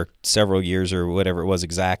years or several years or whatever it was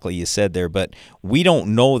exactly you said there, but we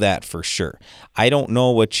don't know that for sure. I don't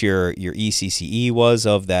know what your ECCE was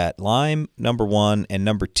of that lime, number one, and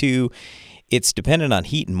number two, it's dependent on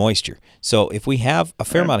heat and moisture. So if we have a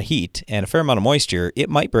fair amount of heat and a fair amount of moisture, it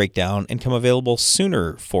might break down and come available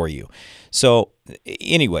sooner for you. So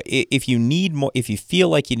anyway, if you need more, if you feel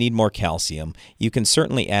like you need more calcium, you can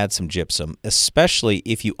certainly add some gypsum, especially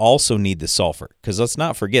if you also need the sulfur. Because let's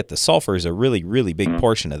not forget, the sulfur is a really, really big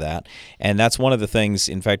portion of that. And that's one of the things,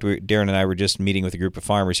 in fact, Darren and I were just meeting with a group of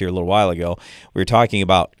farmers here a little while ago. We were talking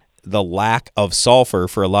about the lack of sulfur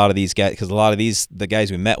for a lot of these guys, because a lot of the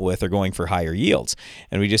guys we met with are going for higher yields.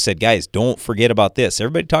 And we just said, guys, don't forget about this.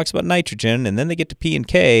 Everybody talks about nitrogen, and then they get to P and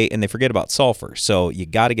K, and they forget about sulfur. So you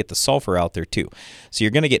got to get the sulfur out there too. So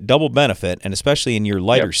you're going to get double benefit, and especially in your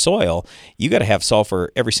lighter soil, you got to have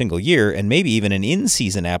sulfur every single year, and maybe even an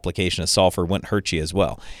in-season application of sulfur wouldn't hurt you as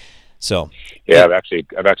well. So yeah,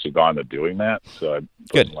 I've actually gone to doing that. So I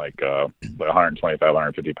put like 125,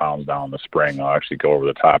 150 pounds down in the spring. I'll actually go over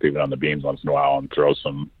the top even on the beans once in a while and throw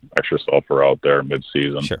some extra sulfur out there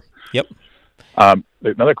mid-season. Sure. Yep.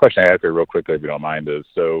 Another question I had for you real quickly, if you don't mind, is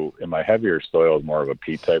so in my heavier soil is more of a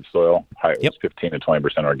P-type soil. It's 15 to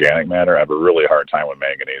 20% organic matter. I have a really hard time with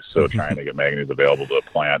manganese, so trying to get manganese available to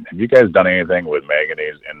the plant. Have you guys done anything with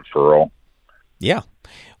manganese in furrow? Yeah,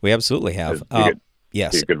 we absolutely have.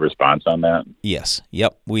 Yes. See a good response on that? Yes.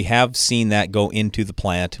 Yep. We have seen that go into the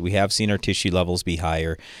plant. We have seen our tissue levels be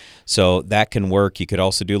higher. So that can work. You could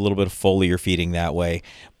also do a little bit of foliar feeding that way.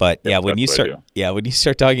 But when you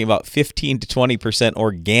start talking about 15 to 20%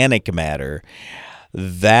 organic matter,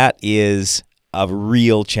 that is a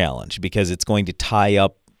real challenge because it's going to tie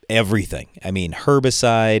up everything. I mean,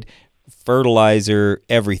 herbicide, fertilizer,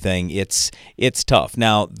 everything. It's tough.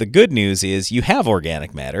 Now, the good news is you have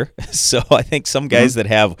organic matter. So I think some guys that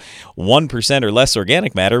have 1% or less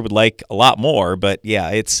organic matter would like a lot more. But yeah,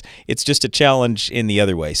 it's just a challenge in the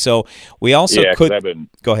other way. So we also could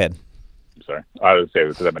go ahead. Sorry, I would say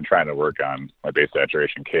because I've been trying to work on my base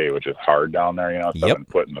saturation K, which is hard down there. So I've been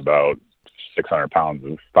putting about 500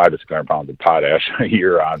 to 600 pounds of potash a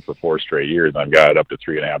year on for 4 straight years, and I've got it up to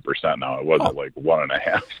 3.5% now. It wasn't like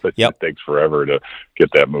 1.5, but it takes forever to get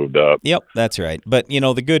that moved up. Yep, that's right. But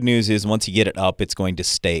the good news is once you get it up, it's going to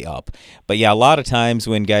stay up. But yeah, a lot of times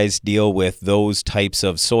when guys deal with those types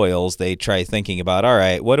of soils, they try thinking about, all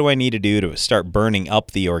right, what do I need to do to start burning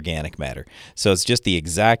up the organic matter? So it's just the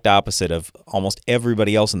exact opposite of almost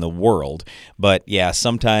everybody else in the world. But yeah,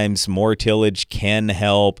 sometimes more tillage can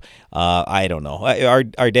help. I don't know.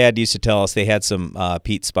 Our dad used to tell us they had some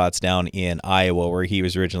peat spots down in Iowa, where he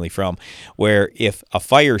was originally from, where if a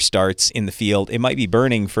fire starts in the field, it might be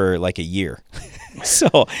burning for like a year.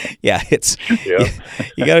 So yeah,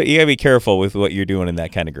 you gotta be careful with what you're doing in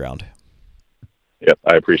that kind of ground. Yep,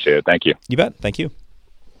 I appreciate it. Thank you. You bet. Thank you.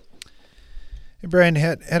 Hey, Brian,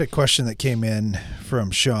 had a question that came in from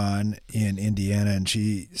Sean in Indiana, and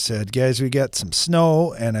she said, guys, we got some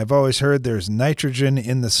snow, and I've always heard there's nitrogen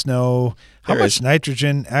in the snow. How much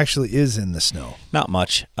nitrogen actually is in the snow? Not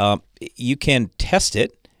much. You can test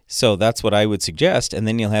it, so that's what I would suggest, and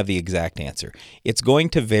then you'll have the exact answer. It's going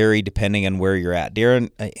to vary depending on where you're at. Darren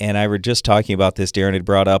and I were just talking about this. Darren had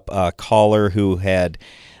brought up a caller who had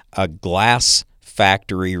a glass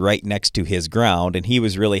factory right next to his ground, and he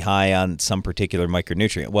was really high on some particular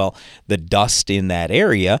micronutrient. Well, the dust in that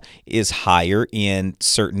area is higher in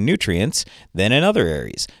certain nutrients than in other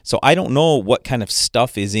areas. So I don't know what kind of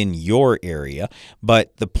stuff is in your area,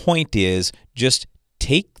 but the point is just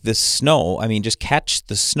take the snow, just catch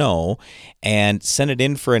the snow and send it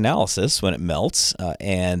in for analysis when it melts,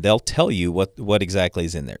 and they'll tell you what exactly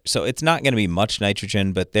is in there. So it's not going to be much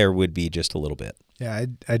nitrogen, but there would be just a little bit. Yeah,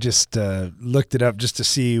 I just looked it up just to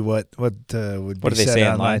see what would be what do they said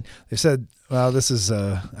say online. They said, well, this is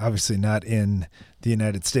obviously not in the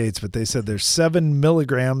United States, but they said there's 7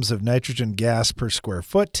 milligrams of nitrogen gas per square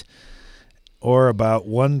foot, or about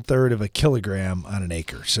 1/3 of a kilogram on an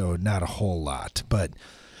acre. So not a whole lot, but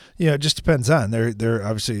it just depends on. They're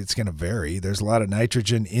obviously it's going to vary. There's a lot of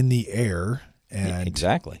nitrogen in the air. And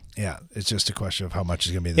exactly. Yeah, it's just a question of how much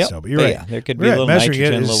is going to be in the snow. But you're right. Yeah, there could be a little measuring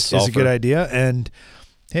nitrogen, it a little sulfur. is a good idea. And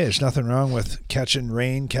hey, there's nothing wrong with catching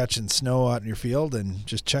rain, catching snow out in your field, and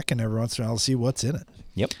just checking every once in a while to see what's in it.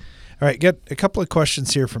 Yep. All right, get a couple of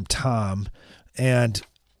questions here from Tom. And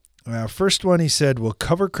first one, he said, will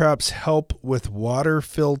cover crops help with water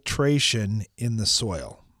filtration in the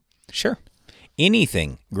soil? Sure.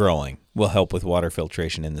 Anything growing will help with water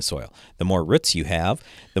filtration in the soil. The more roots you have,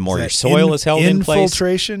 the more your soil is held in place.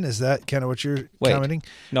 Infiltration? Is that kind of what you're commenting?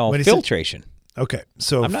 No, filtration. Okay,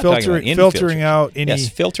 so I'm not filtering out any... Yes,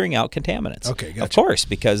 filtering out contaminants. Okay, gotcha. Of course,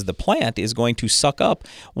 because the plant is going to suck up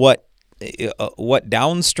what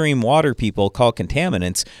downstream water people call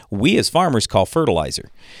contaminants, we as farmers call fertilizer.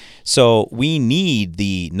 So we need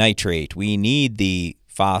the nitrate, we need the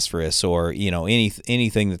phosphorus, or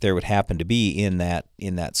anything that there would happen to be in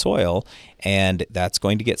that soil, and that's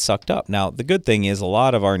going to get sucked up. Now, the good thing is a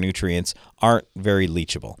lot of our nutrients aren't very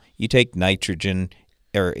leachable. You take nitrogen,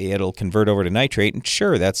 or it'll convert over to nitrate, and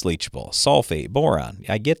sure, that's leachable. Sulfate, boron,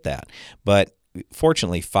 I get that. But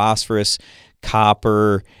fortunately, phosphorus,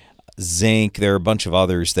 copper, zinc, there are a bunch of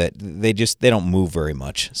others that they don't move very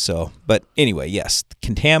much. So, but anyway, yes,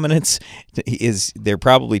 contaminants they're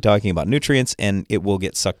probably talking about nutrients, and it will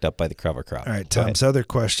get sucked up by the cover crop. All right, Tom's other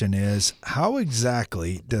question is, how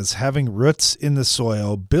exactly does having roots in the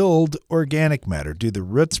soil build organic matter? Do the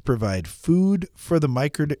roots provide food for the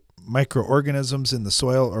microorganisms in the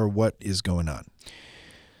soil, or what is going on?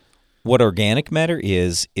 What organic matter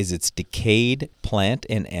is it's decayed plant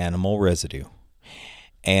and animal residue.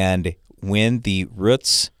 And when the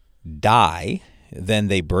roots die, then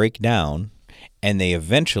they break down, and they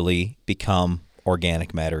eventually become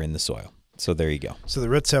organic matter in the soil. So there you go. So the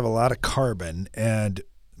roots have a lot of carbon, and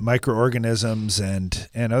microorganisms and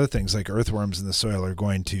other things like earthworms in the soil are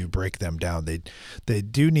going to break them down. They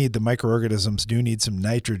do need, the microorganisms do need some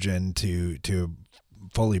nitrogen to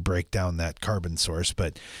fully break down that carbon source.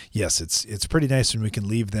 But yes, it's pretty nice when we can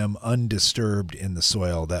leave them undisturbed in the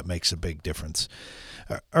soil. That makes a big difference.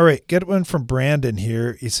 All right, get one from Brandon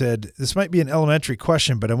here. He said, this might be an elementary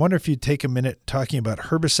question, but I wonder if you'd take a minute talking about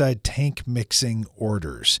herbicide tank mixing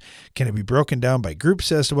orders. Can it be broken down by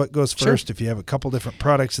groups as to what goes first? If you have a couple different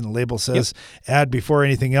products and the label says add before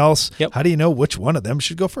anything else, how do you know which one of them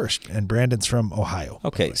should go first? And Brandon's from Ohio.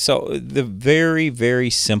 Okay, so the very, very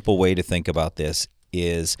simple way to think about this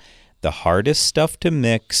is the hardest stuff to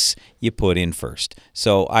mix, you put in first.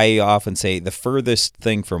 So I often say the furthest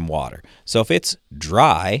thing from water. So if it's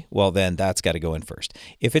dry, well, then that's got to go in first.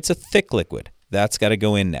 If it's a thick liquid, that's got to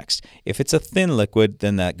go in next. If it's a thin liquid,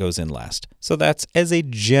 then that goes in last. So that's, as a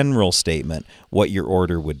general statement, what your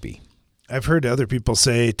order would be. I've heard other people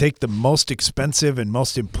say, take the most expensive and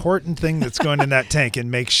most important thing that's going in that tank and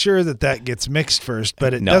make sure that that gets mixed first,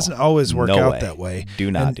 but it doesn't always work out that way. Do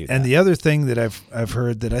not do that. And the other thing that I've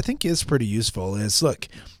heard that I think is pretty useful is, look,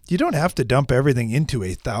 you don't have to dump everything into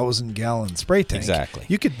a 1,000-gallon spray tank. Exactly.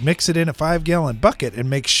 You could mix it in a 5-gallon bucket and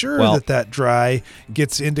make sure that dry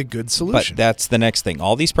gets into good solution. But that's the next thing.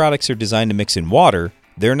 All these products are designed to mix in water.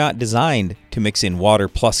 They're not designed to mix in water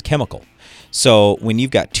plus chemical. So when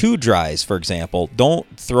you've got 2 dries, for example, don't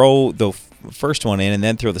throw the first one in and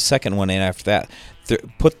then throw the second one in after that.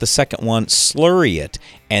 Put the second one, slurry it,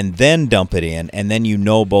 and then dump it in, and then you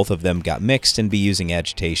know both of them got mixed, and be using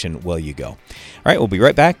agitation while you go. All right, we'll be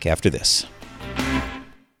right back after this.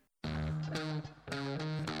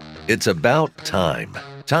 It's about time.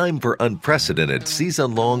 Time for unprecedented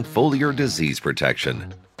season-long foliar disease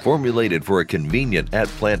protection. Formulated for a convenient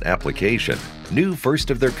at-plant application, new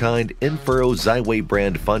first-of-their-kind In-Furrow Xyway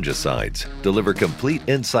brand fungicides deliver complete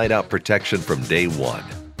inside-out protection from day one,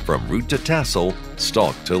 from root to tassel,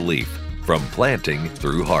 stalk to leaf, from planting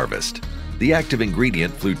through harvest. The active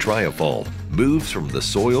ingredient flutriafol moves from the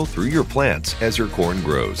soil through your plants as your corn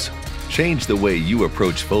grows. Change the way you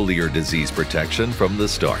approach foliar disease protection from the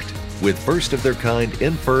start with first-of-their-kind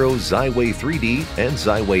In-Furrow Xyway 3D and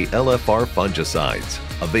Xyway LFR fungicides,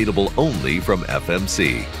 available only from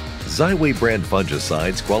FMC. Xyway brand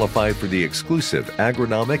fungicides qualify for the exclusive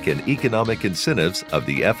agronomic and economic incentives of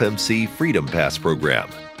the FMC Freedom Pass program.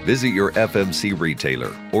 Visit your FMC retailer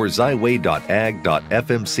or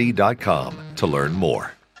xyway.ag.fmc.com to learn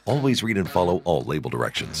more. Always read and follow all label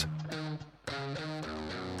directions.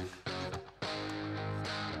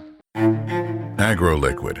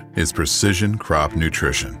 AgroLiquid is precision crop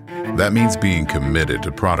nutrition. That means being committed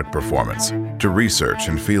to product performance, to research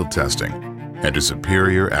and field testing, and to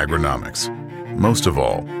superior agronomics. Most of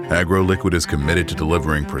all, AgroLiquid is committed to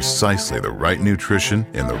delivering precisely the right nutrition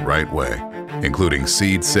in the right way, including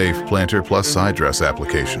seed-safe planter plus side dress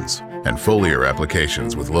applications and foliar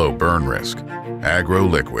applications with low burn risk.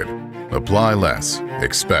 AgroLiquid. Apply less,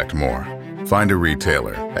 expect more. Find a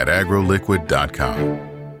retailer at agroliquid.com.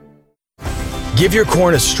 Give your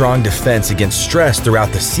corn a strong defense against stress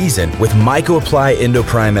throughout the season with MycoApply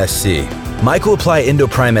Endoprime SC. MycoApply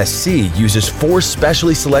Endoprime SC uses 4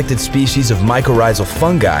 specially selected species of mycorrhizal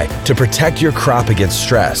fungi to protect your crop against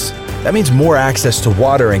stress. That means more access to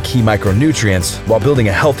water and key micronutrients while building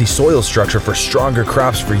a healthy soil structure for stronger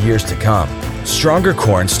crops for years to come. Stronger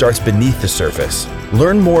corn starts beneath the surface.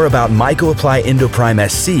 Learn more about MycoApply Endoprime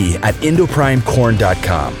SC at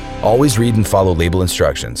endoprimecorn.com. Always read and follow label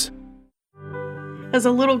instructions. As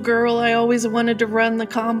a little girl, I always wanted to run the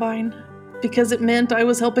combine because it meant I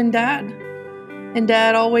was helping Dad. And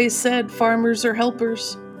Dad always said farmers are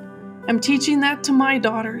helpers. I'm teaching that to my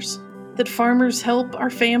daughters, that farmers help our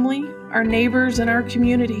family, our neighbors, and our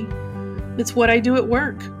community. It's what I do at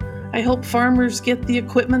work. I help farmers get the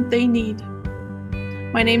equipment they need.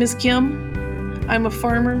 My name is Kim. I'm a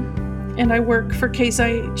farmer, and I work for Case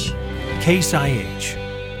IH. Case IH,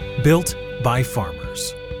 built by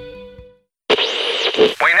farmers.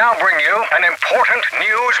 We now bring you an important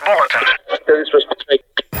news bulletin.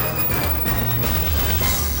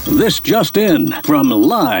 This just in from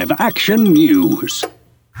Live Action News.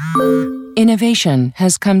 Innovation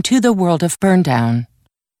has come to the world of burndown.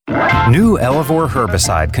 New Elevore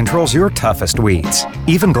herbicide controls your toughest weeds,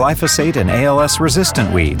 even glyphosate and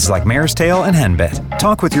ALS-resistant weeds like mare's tail and henbit.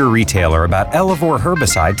 Talk with your retailer about Elevore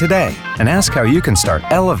herbicide today and ask how you can start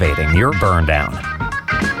elevating your burndown.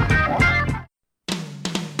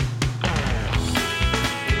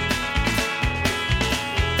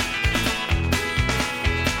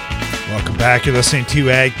 Welcome back. You're listening to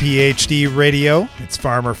Ag PhD Radio. It's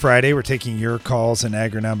Farmer Friday. We're taking your calls and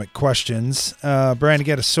agronomic questions. Brian, you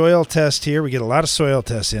got a soil test here. We get a lot of soil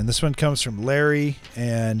tests in. This one comes from Larry,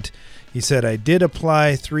 and he said, I did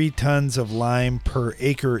apply 3 tons of lime per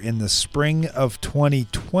acre in the spring of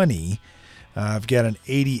 2020. I've got an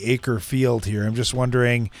 80-acre field here. I'm just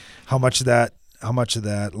wondering how much of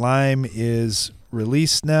that lime is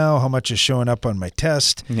released now? How much is showing up on my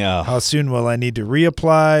test? No. How soon will I need to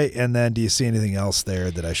reapply? And then do you see anything else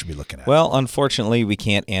there that I should be looking at? Well, unfortunately, we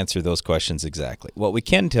can't answer those questions exactly. What we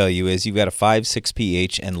can tell you is you've got a 5-6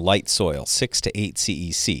 pH and light soil, 6 to 8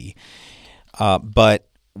 CEC. But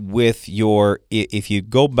with if you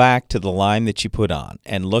go back to the lime that you put on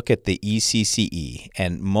and look at the ECCE,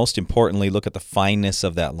 and most importantly, look at the fineness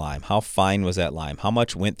of that lime. How fine was that lime? How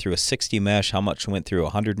much went through a 60 mesh? How much went through a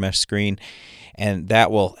 100 mesh screen? And that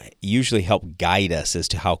will usually help guide us as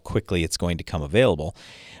to how quickly it's going to come available.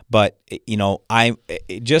 But, I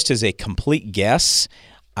just as a complete guess,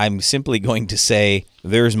 I'm simply going to say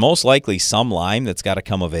there's most likely some lime that's got to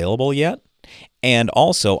come available yet. And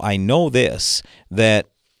also, I know this, that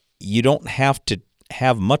you don't have to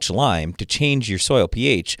have much lime to change your soil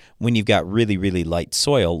pH when you've got really, really light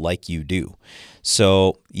soil like you do.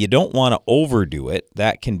 So you don't want to overdo it.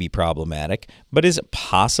 That can be problematic. But is it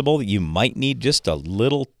possible that you might need just a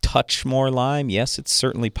little touch more lime? Yes, it's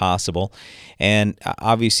certainly possible. And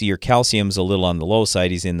obviously your calcium's a little on the low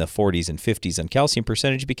side. He's in the 40s and 50s on calcium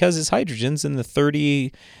percentage because his hydrogen's in the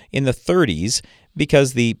 30s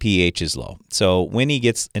because the pH is low. So when he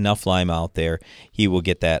gets enough lime out there, he will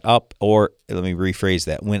get that up. Or let me rephrase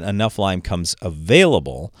that. When enough lime comes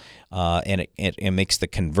available and it makes the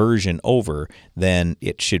conversion over, then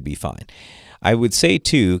it should be fine. I would say,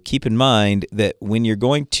 too, keep in mind that when you're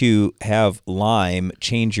going to have lime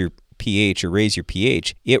change your pH or raise your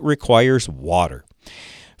pH, it requires water.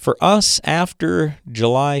 For us, after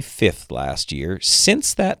July 5th last year,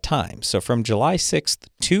 since that time, so from July 6th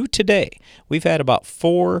to today, we've had about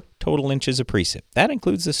 4 total inches of precip. That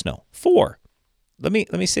includes the snow. 4. Let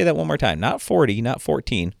me say that one more time. Not 40, not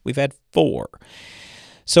 14. We've had 4.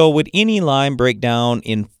 So would any lime break down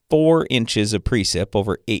in 4 inches of precip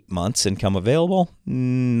over 8 months and come available?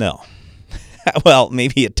 No. Well,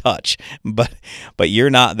 maybe a touch, but you're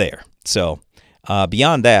not there. So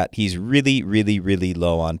beyond that, he's really, really, really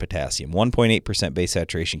low on potassium. 1.8% base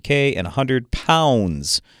saturation K and 100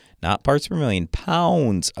 pounds, not parts per million,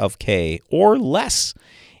 pounds of K or less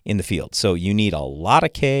in the field. So you need a lot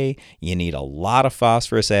of K, you need a lot of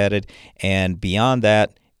phosphorus added, and beyond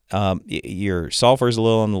that, your sulfur's a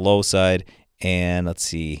little on the low side, and let's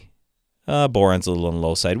see, boron's a little on the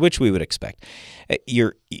low side, which we would expect.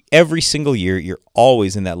 Every single year, you're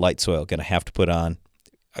always in that light soil going to have to put on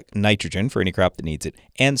nitrogen for any crop that needs it,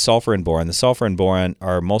 and sulfur and boron. The sulfur and boron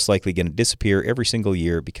are most likely going to disappear every single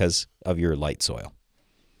year because of your light soil.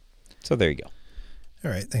 So there you go. All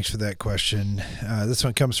right, thanks for that question. This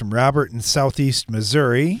one comes from Robert in Southeast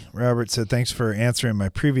Missouri. Robert said, thanks for answering my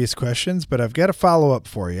previous questions, but I've got a follow-up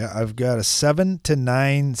for you. I've got a 7 to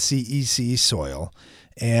 9 CEC soil,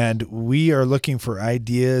 and we are looking for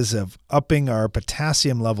ideas of upping our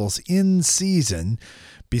potassium levels in season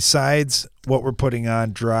besides what we're putting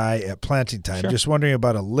on dry at planting time. Sure. Just wondering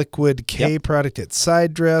about a liquid K product at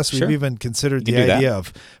side dress. Sure. We've even considered the idea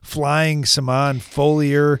of flying some on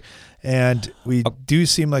foliar, and we do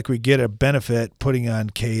seem like we get a benefit putting on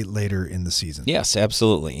K later in the season. Yes,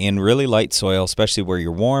 absolutely. In really light soil, especially where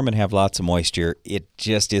you're warm and have lots of moisture, it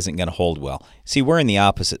just isn't going to hold well. See, we're in the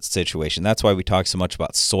opposite situation. That's why we talk so much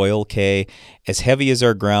about soil K. As heavy as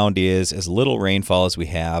our ground is, as little rainfall as we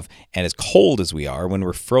have, and as cold as we are when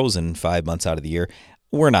we're frozen 5 months out of the year,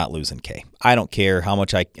 we're not losing K. I don't care how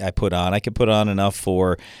much I put on. I could put on enough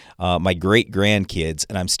for my great-grandkids,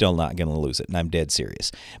 and I'm still not going to lose it, and I'm dead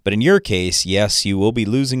serious. But in your case, yes, you will be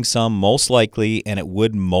losing some most likely, and it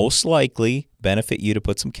would most likely benefit you to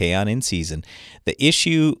put some K on in season. The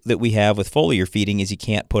issue that we have with foliar feeding is you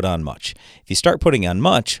can't put on much. If you start putting on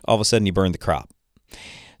much, all of a sudden you burn the crop.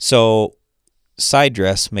 So side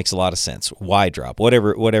dress makes a lot of sense. Wide drop,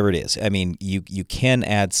 whatever it is. I mean, you can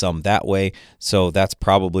add some that way, so that's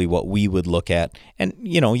probably what we would look at. And,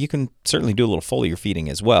 you can certainly do a little foliar feeding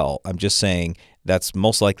as well. I'm just saying that's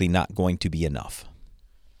most likely not going to be enough.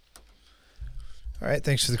 All right,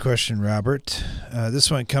 thanks for the question, Robert. This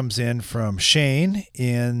one comes in from Shane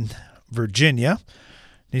in Virginia.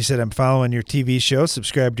 He said, I'm following your TV show,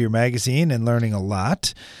 subscribed to your magazine, and learning a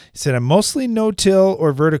lot. He said, I'm mostly no-till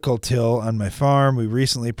or vertical till on my farm. We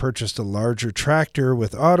recently purchased a larger tractor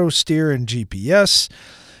with auto steer and GPS,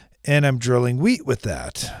 and I'm drilling wheat with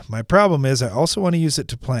that. My problem is I also want to use it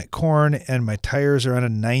to plant corn, and my tires are on a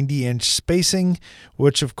 90-inch spacing,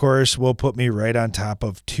 which, of course, will put me right on top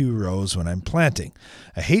of 2 rows when I'm planting.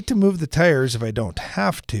 I hate to move the tires if I don't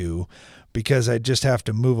have to, because I just have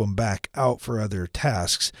to move them back out for other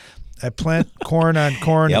tasks. I plant corn on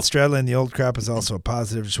corn, and straddling the old crop is also a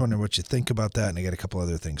positive. Just wondering what you think about that, and I got a couple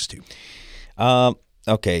other things too.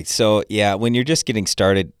 Okay, so yeah, when you're just getting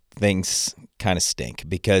started, things kind of stink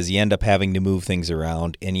because you end up having to move things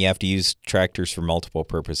around and you have to use tractors for multiple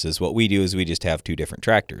purposes. What we do is we just have two different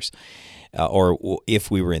tractors. Or if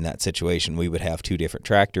we were in that situation, we would have two different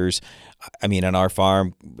tractors. I mean, on our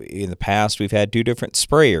farm, in the past, we've had two different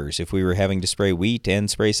sprayers. If we were having to spray wheat and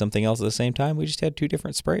spray something else at the same time, we just had two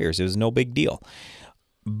different sprayers. It was no big deal.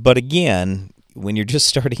 But again, when you're just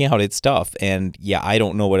starting out, it's tough. And yeah, I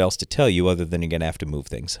don't know what else to tell you other than you're going to have to move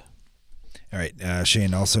things. All right.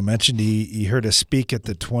 Shane also mentioned he heard us speak at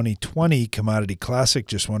the 2020 Commodity Classic.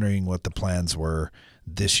 Just wondering what the plans were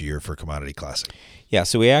this year for Commodity Classic. Yeah,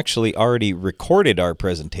 so we actually already recorded our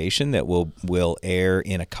presentation that will air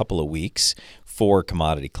in a couple of weeks for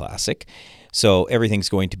Commodity Classic. So everything's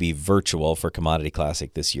going to be virtual for Commodity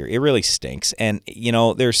Classic this year. It really stinks. And, you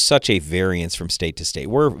know, there's such a variance from state to state.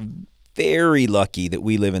 We're very lucky that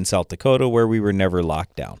we live in South Dakota where we were never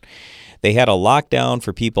locked down. They had a lockdown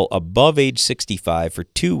for people above age 65 for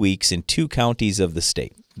 2 weeks in 2 counties of the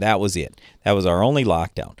state. That was it. That was our only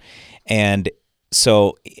lockdown. And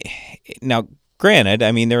so now, granted,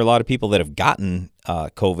 I mean, there are a lot of people that have gotten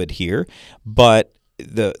COVID here, but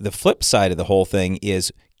the flip side of the whole thing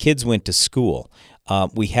is kids went to school.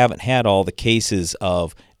 We haven't had all the cases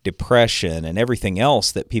of depression and everything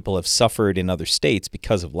else that people have suffered in other states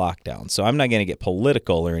because of lockdown. So I'm not going to get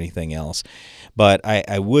political or anything else, but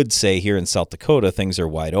I would say here in South Dakota, things are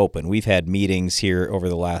wide open. We've had meetings here over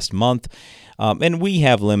the last month, and we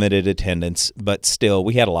have limited attendance, but still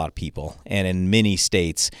we had a lot of people. And in many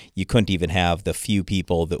states, you couldn't even have the few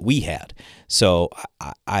people that we had. So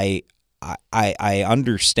I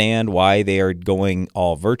understand why they are going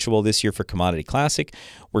all virtual this year for Commodity Classic.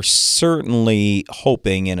 We're certainly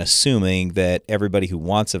hoping and assuming that everybody who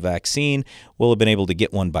wants a vaccine will have been able to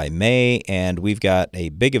get one by May, and we've got a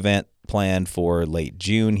big event planned for late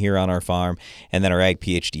June here on our farm, and then our Ag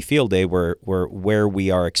PhD Field Day where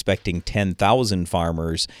we are expecting 10,000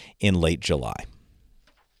 farmers in late July.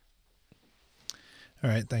 All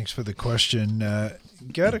right, thanks for the question.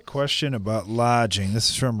 Got a question about lodging. This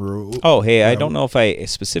is from Raul. Oh, hey, I don't know if I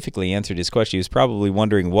specifically answered his question. He was probably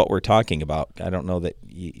wondering what we're talking about. I don't know that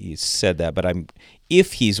you said that, but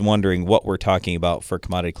if he's wondering what we're talking about for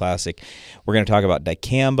Commodity Classic, we're going to talk about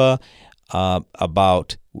dicamba,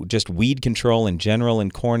 about just weed control in general in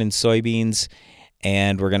corn and soybeans,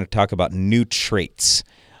 and we're going to talk about new traits.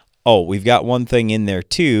 Oh, we've got one thing in there,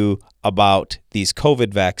 too, about these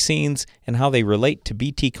COVID vaccines and how they relate to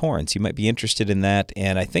BT corns. You might be interested in that,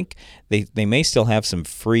 and I think they may still have some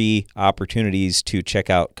free opportunities to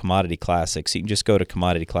check out Commodity Classic. So you can just go to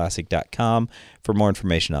commodityclassic.com for more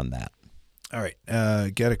information on that. All right.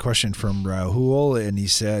 Got a question from Rahul, and he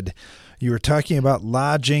said, you were talking about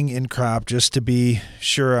lodging in crop. Just to be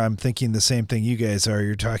sure I'm thinking the same thing you guys are.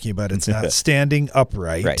 You're talking about it's not standing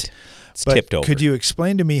upright. Right. It's but tipped over. Could you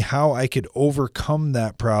explain to me how I could overcome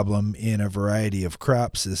that problem in a variety of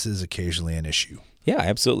crops? This is occasionally an issue. Yeah,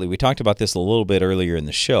 absolutely. We talked about this a little bit earlier in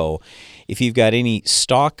the show. If you've got any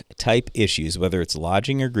stalk type issues, whether it's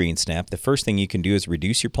lodging or green snap, the first thing you can do is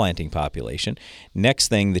reduce your planting population. Next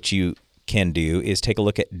thing that you can do is take a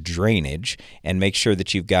look at drainage and make sure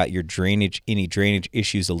that you've got your any drainage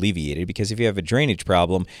issues alleviated, because if you have a drainage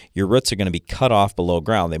problem, your roots are going to be cut off below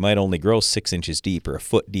ground. They might only grow 6 inches deep or a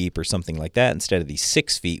foot deep or something like that instead of these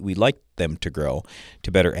 6 feet we like them to grow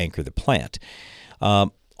to better anchor the plant.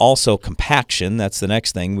 Also, compaction, that's the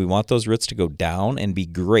next thing. We want those roots to go down and be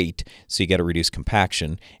great, so you got to reduce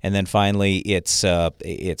compaction. And then finally, it's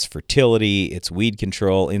fertility, it's weed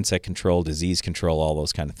control, insect control, disease control, all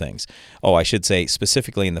those kind of things. Oh, I should say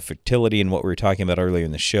specifically in the fertility and what we were talking about earlier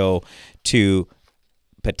in the show, too,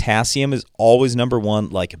 potassium is always number one,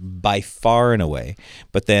 like by far and away,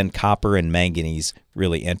 but then copper and manganese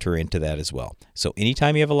really enter into that as well. So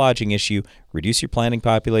anytime you have a lodging issue, reduce your planting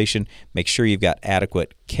population, make sure you've got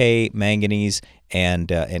adequate K, manganese,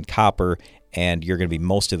 and copper, and you're going to be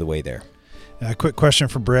most of the way there. A quick question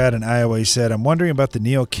from Brad in Iowa. He said, I'm wondering about the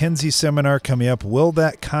Neil Kinsey seminar coming up. Will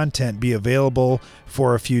that content be available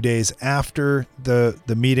for a few days after the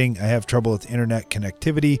meeting? I have trouble with internet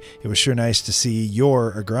connectivity. It was sure nice to see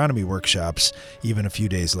your agronomy workshops even a few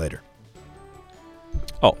days later.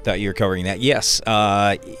 Oh, thought you were covering that. Yes.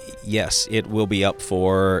 Yes, it will be up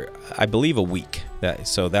for, I believe, a week.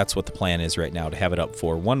 So that's what the plan is right now, to have it up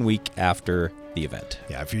for 1 week after the event.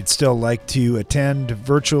 Yeah, if you'd still like to attend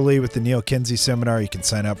virtually with the Neil Kinsey seminar, you can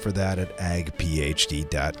sign up for that at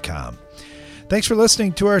agphd.com. Thanks for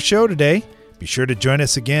listening to our show today. Be sure to join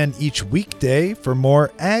us again each weekday for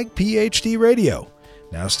more Ag PhD Radio.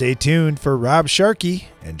 Now stay tuned for Rob Sharkey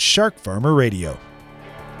and Shark Farmer Radio.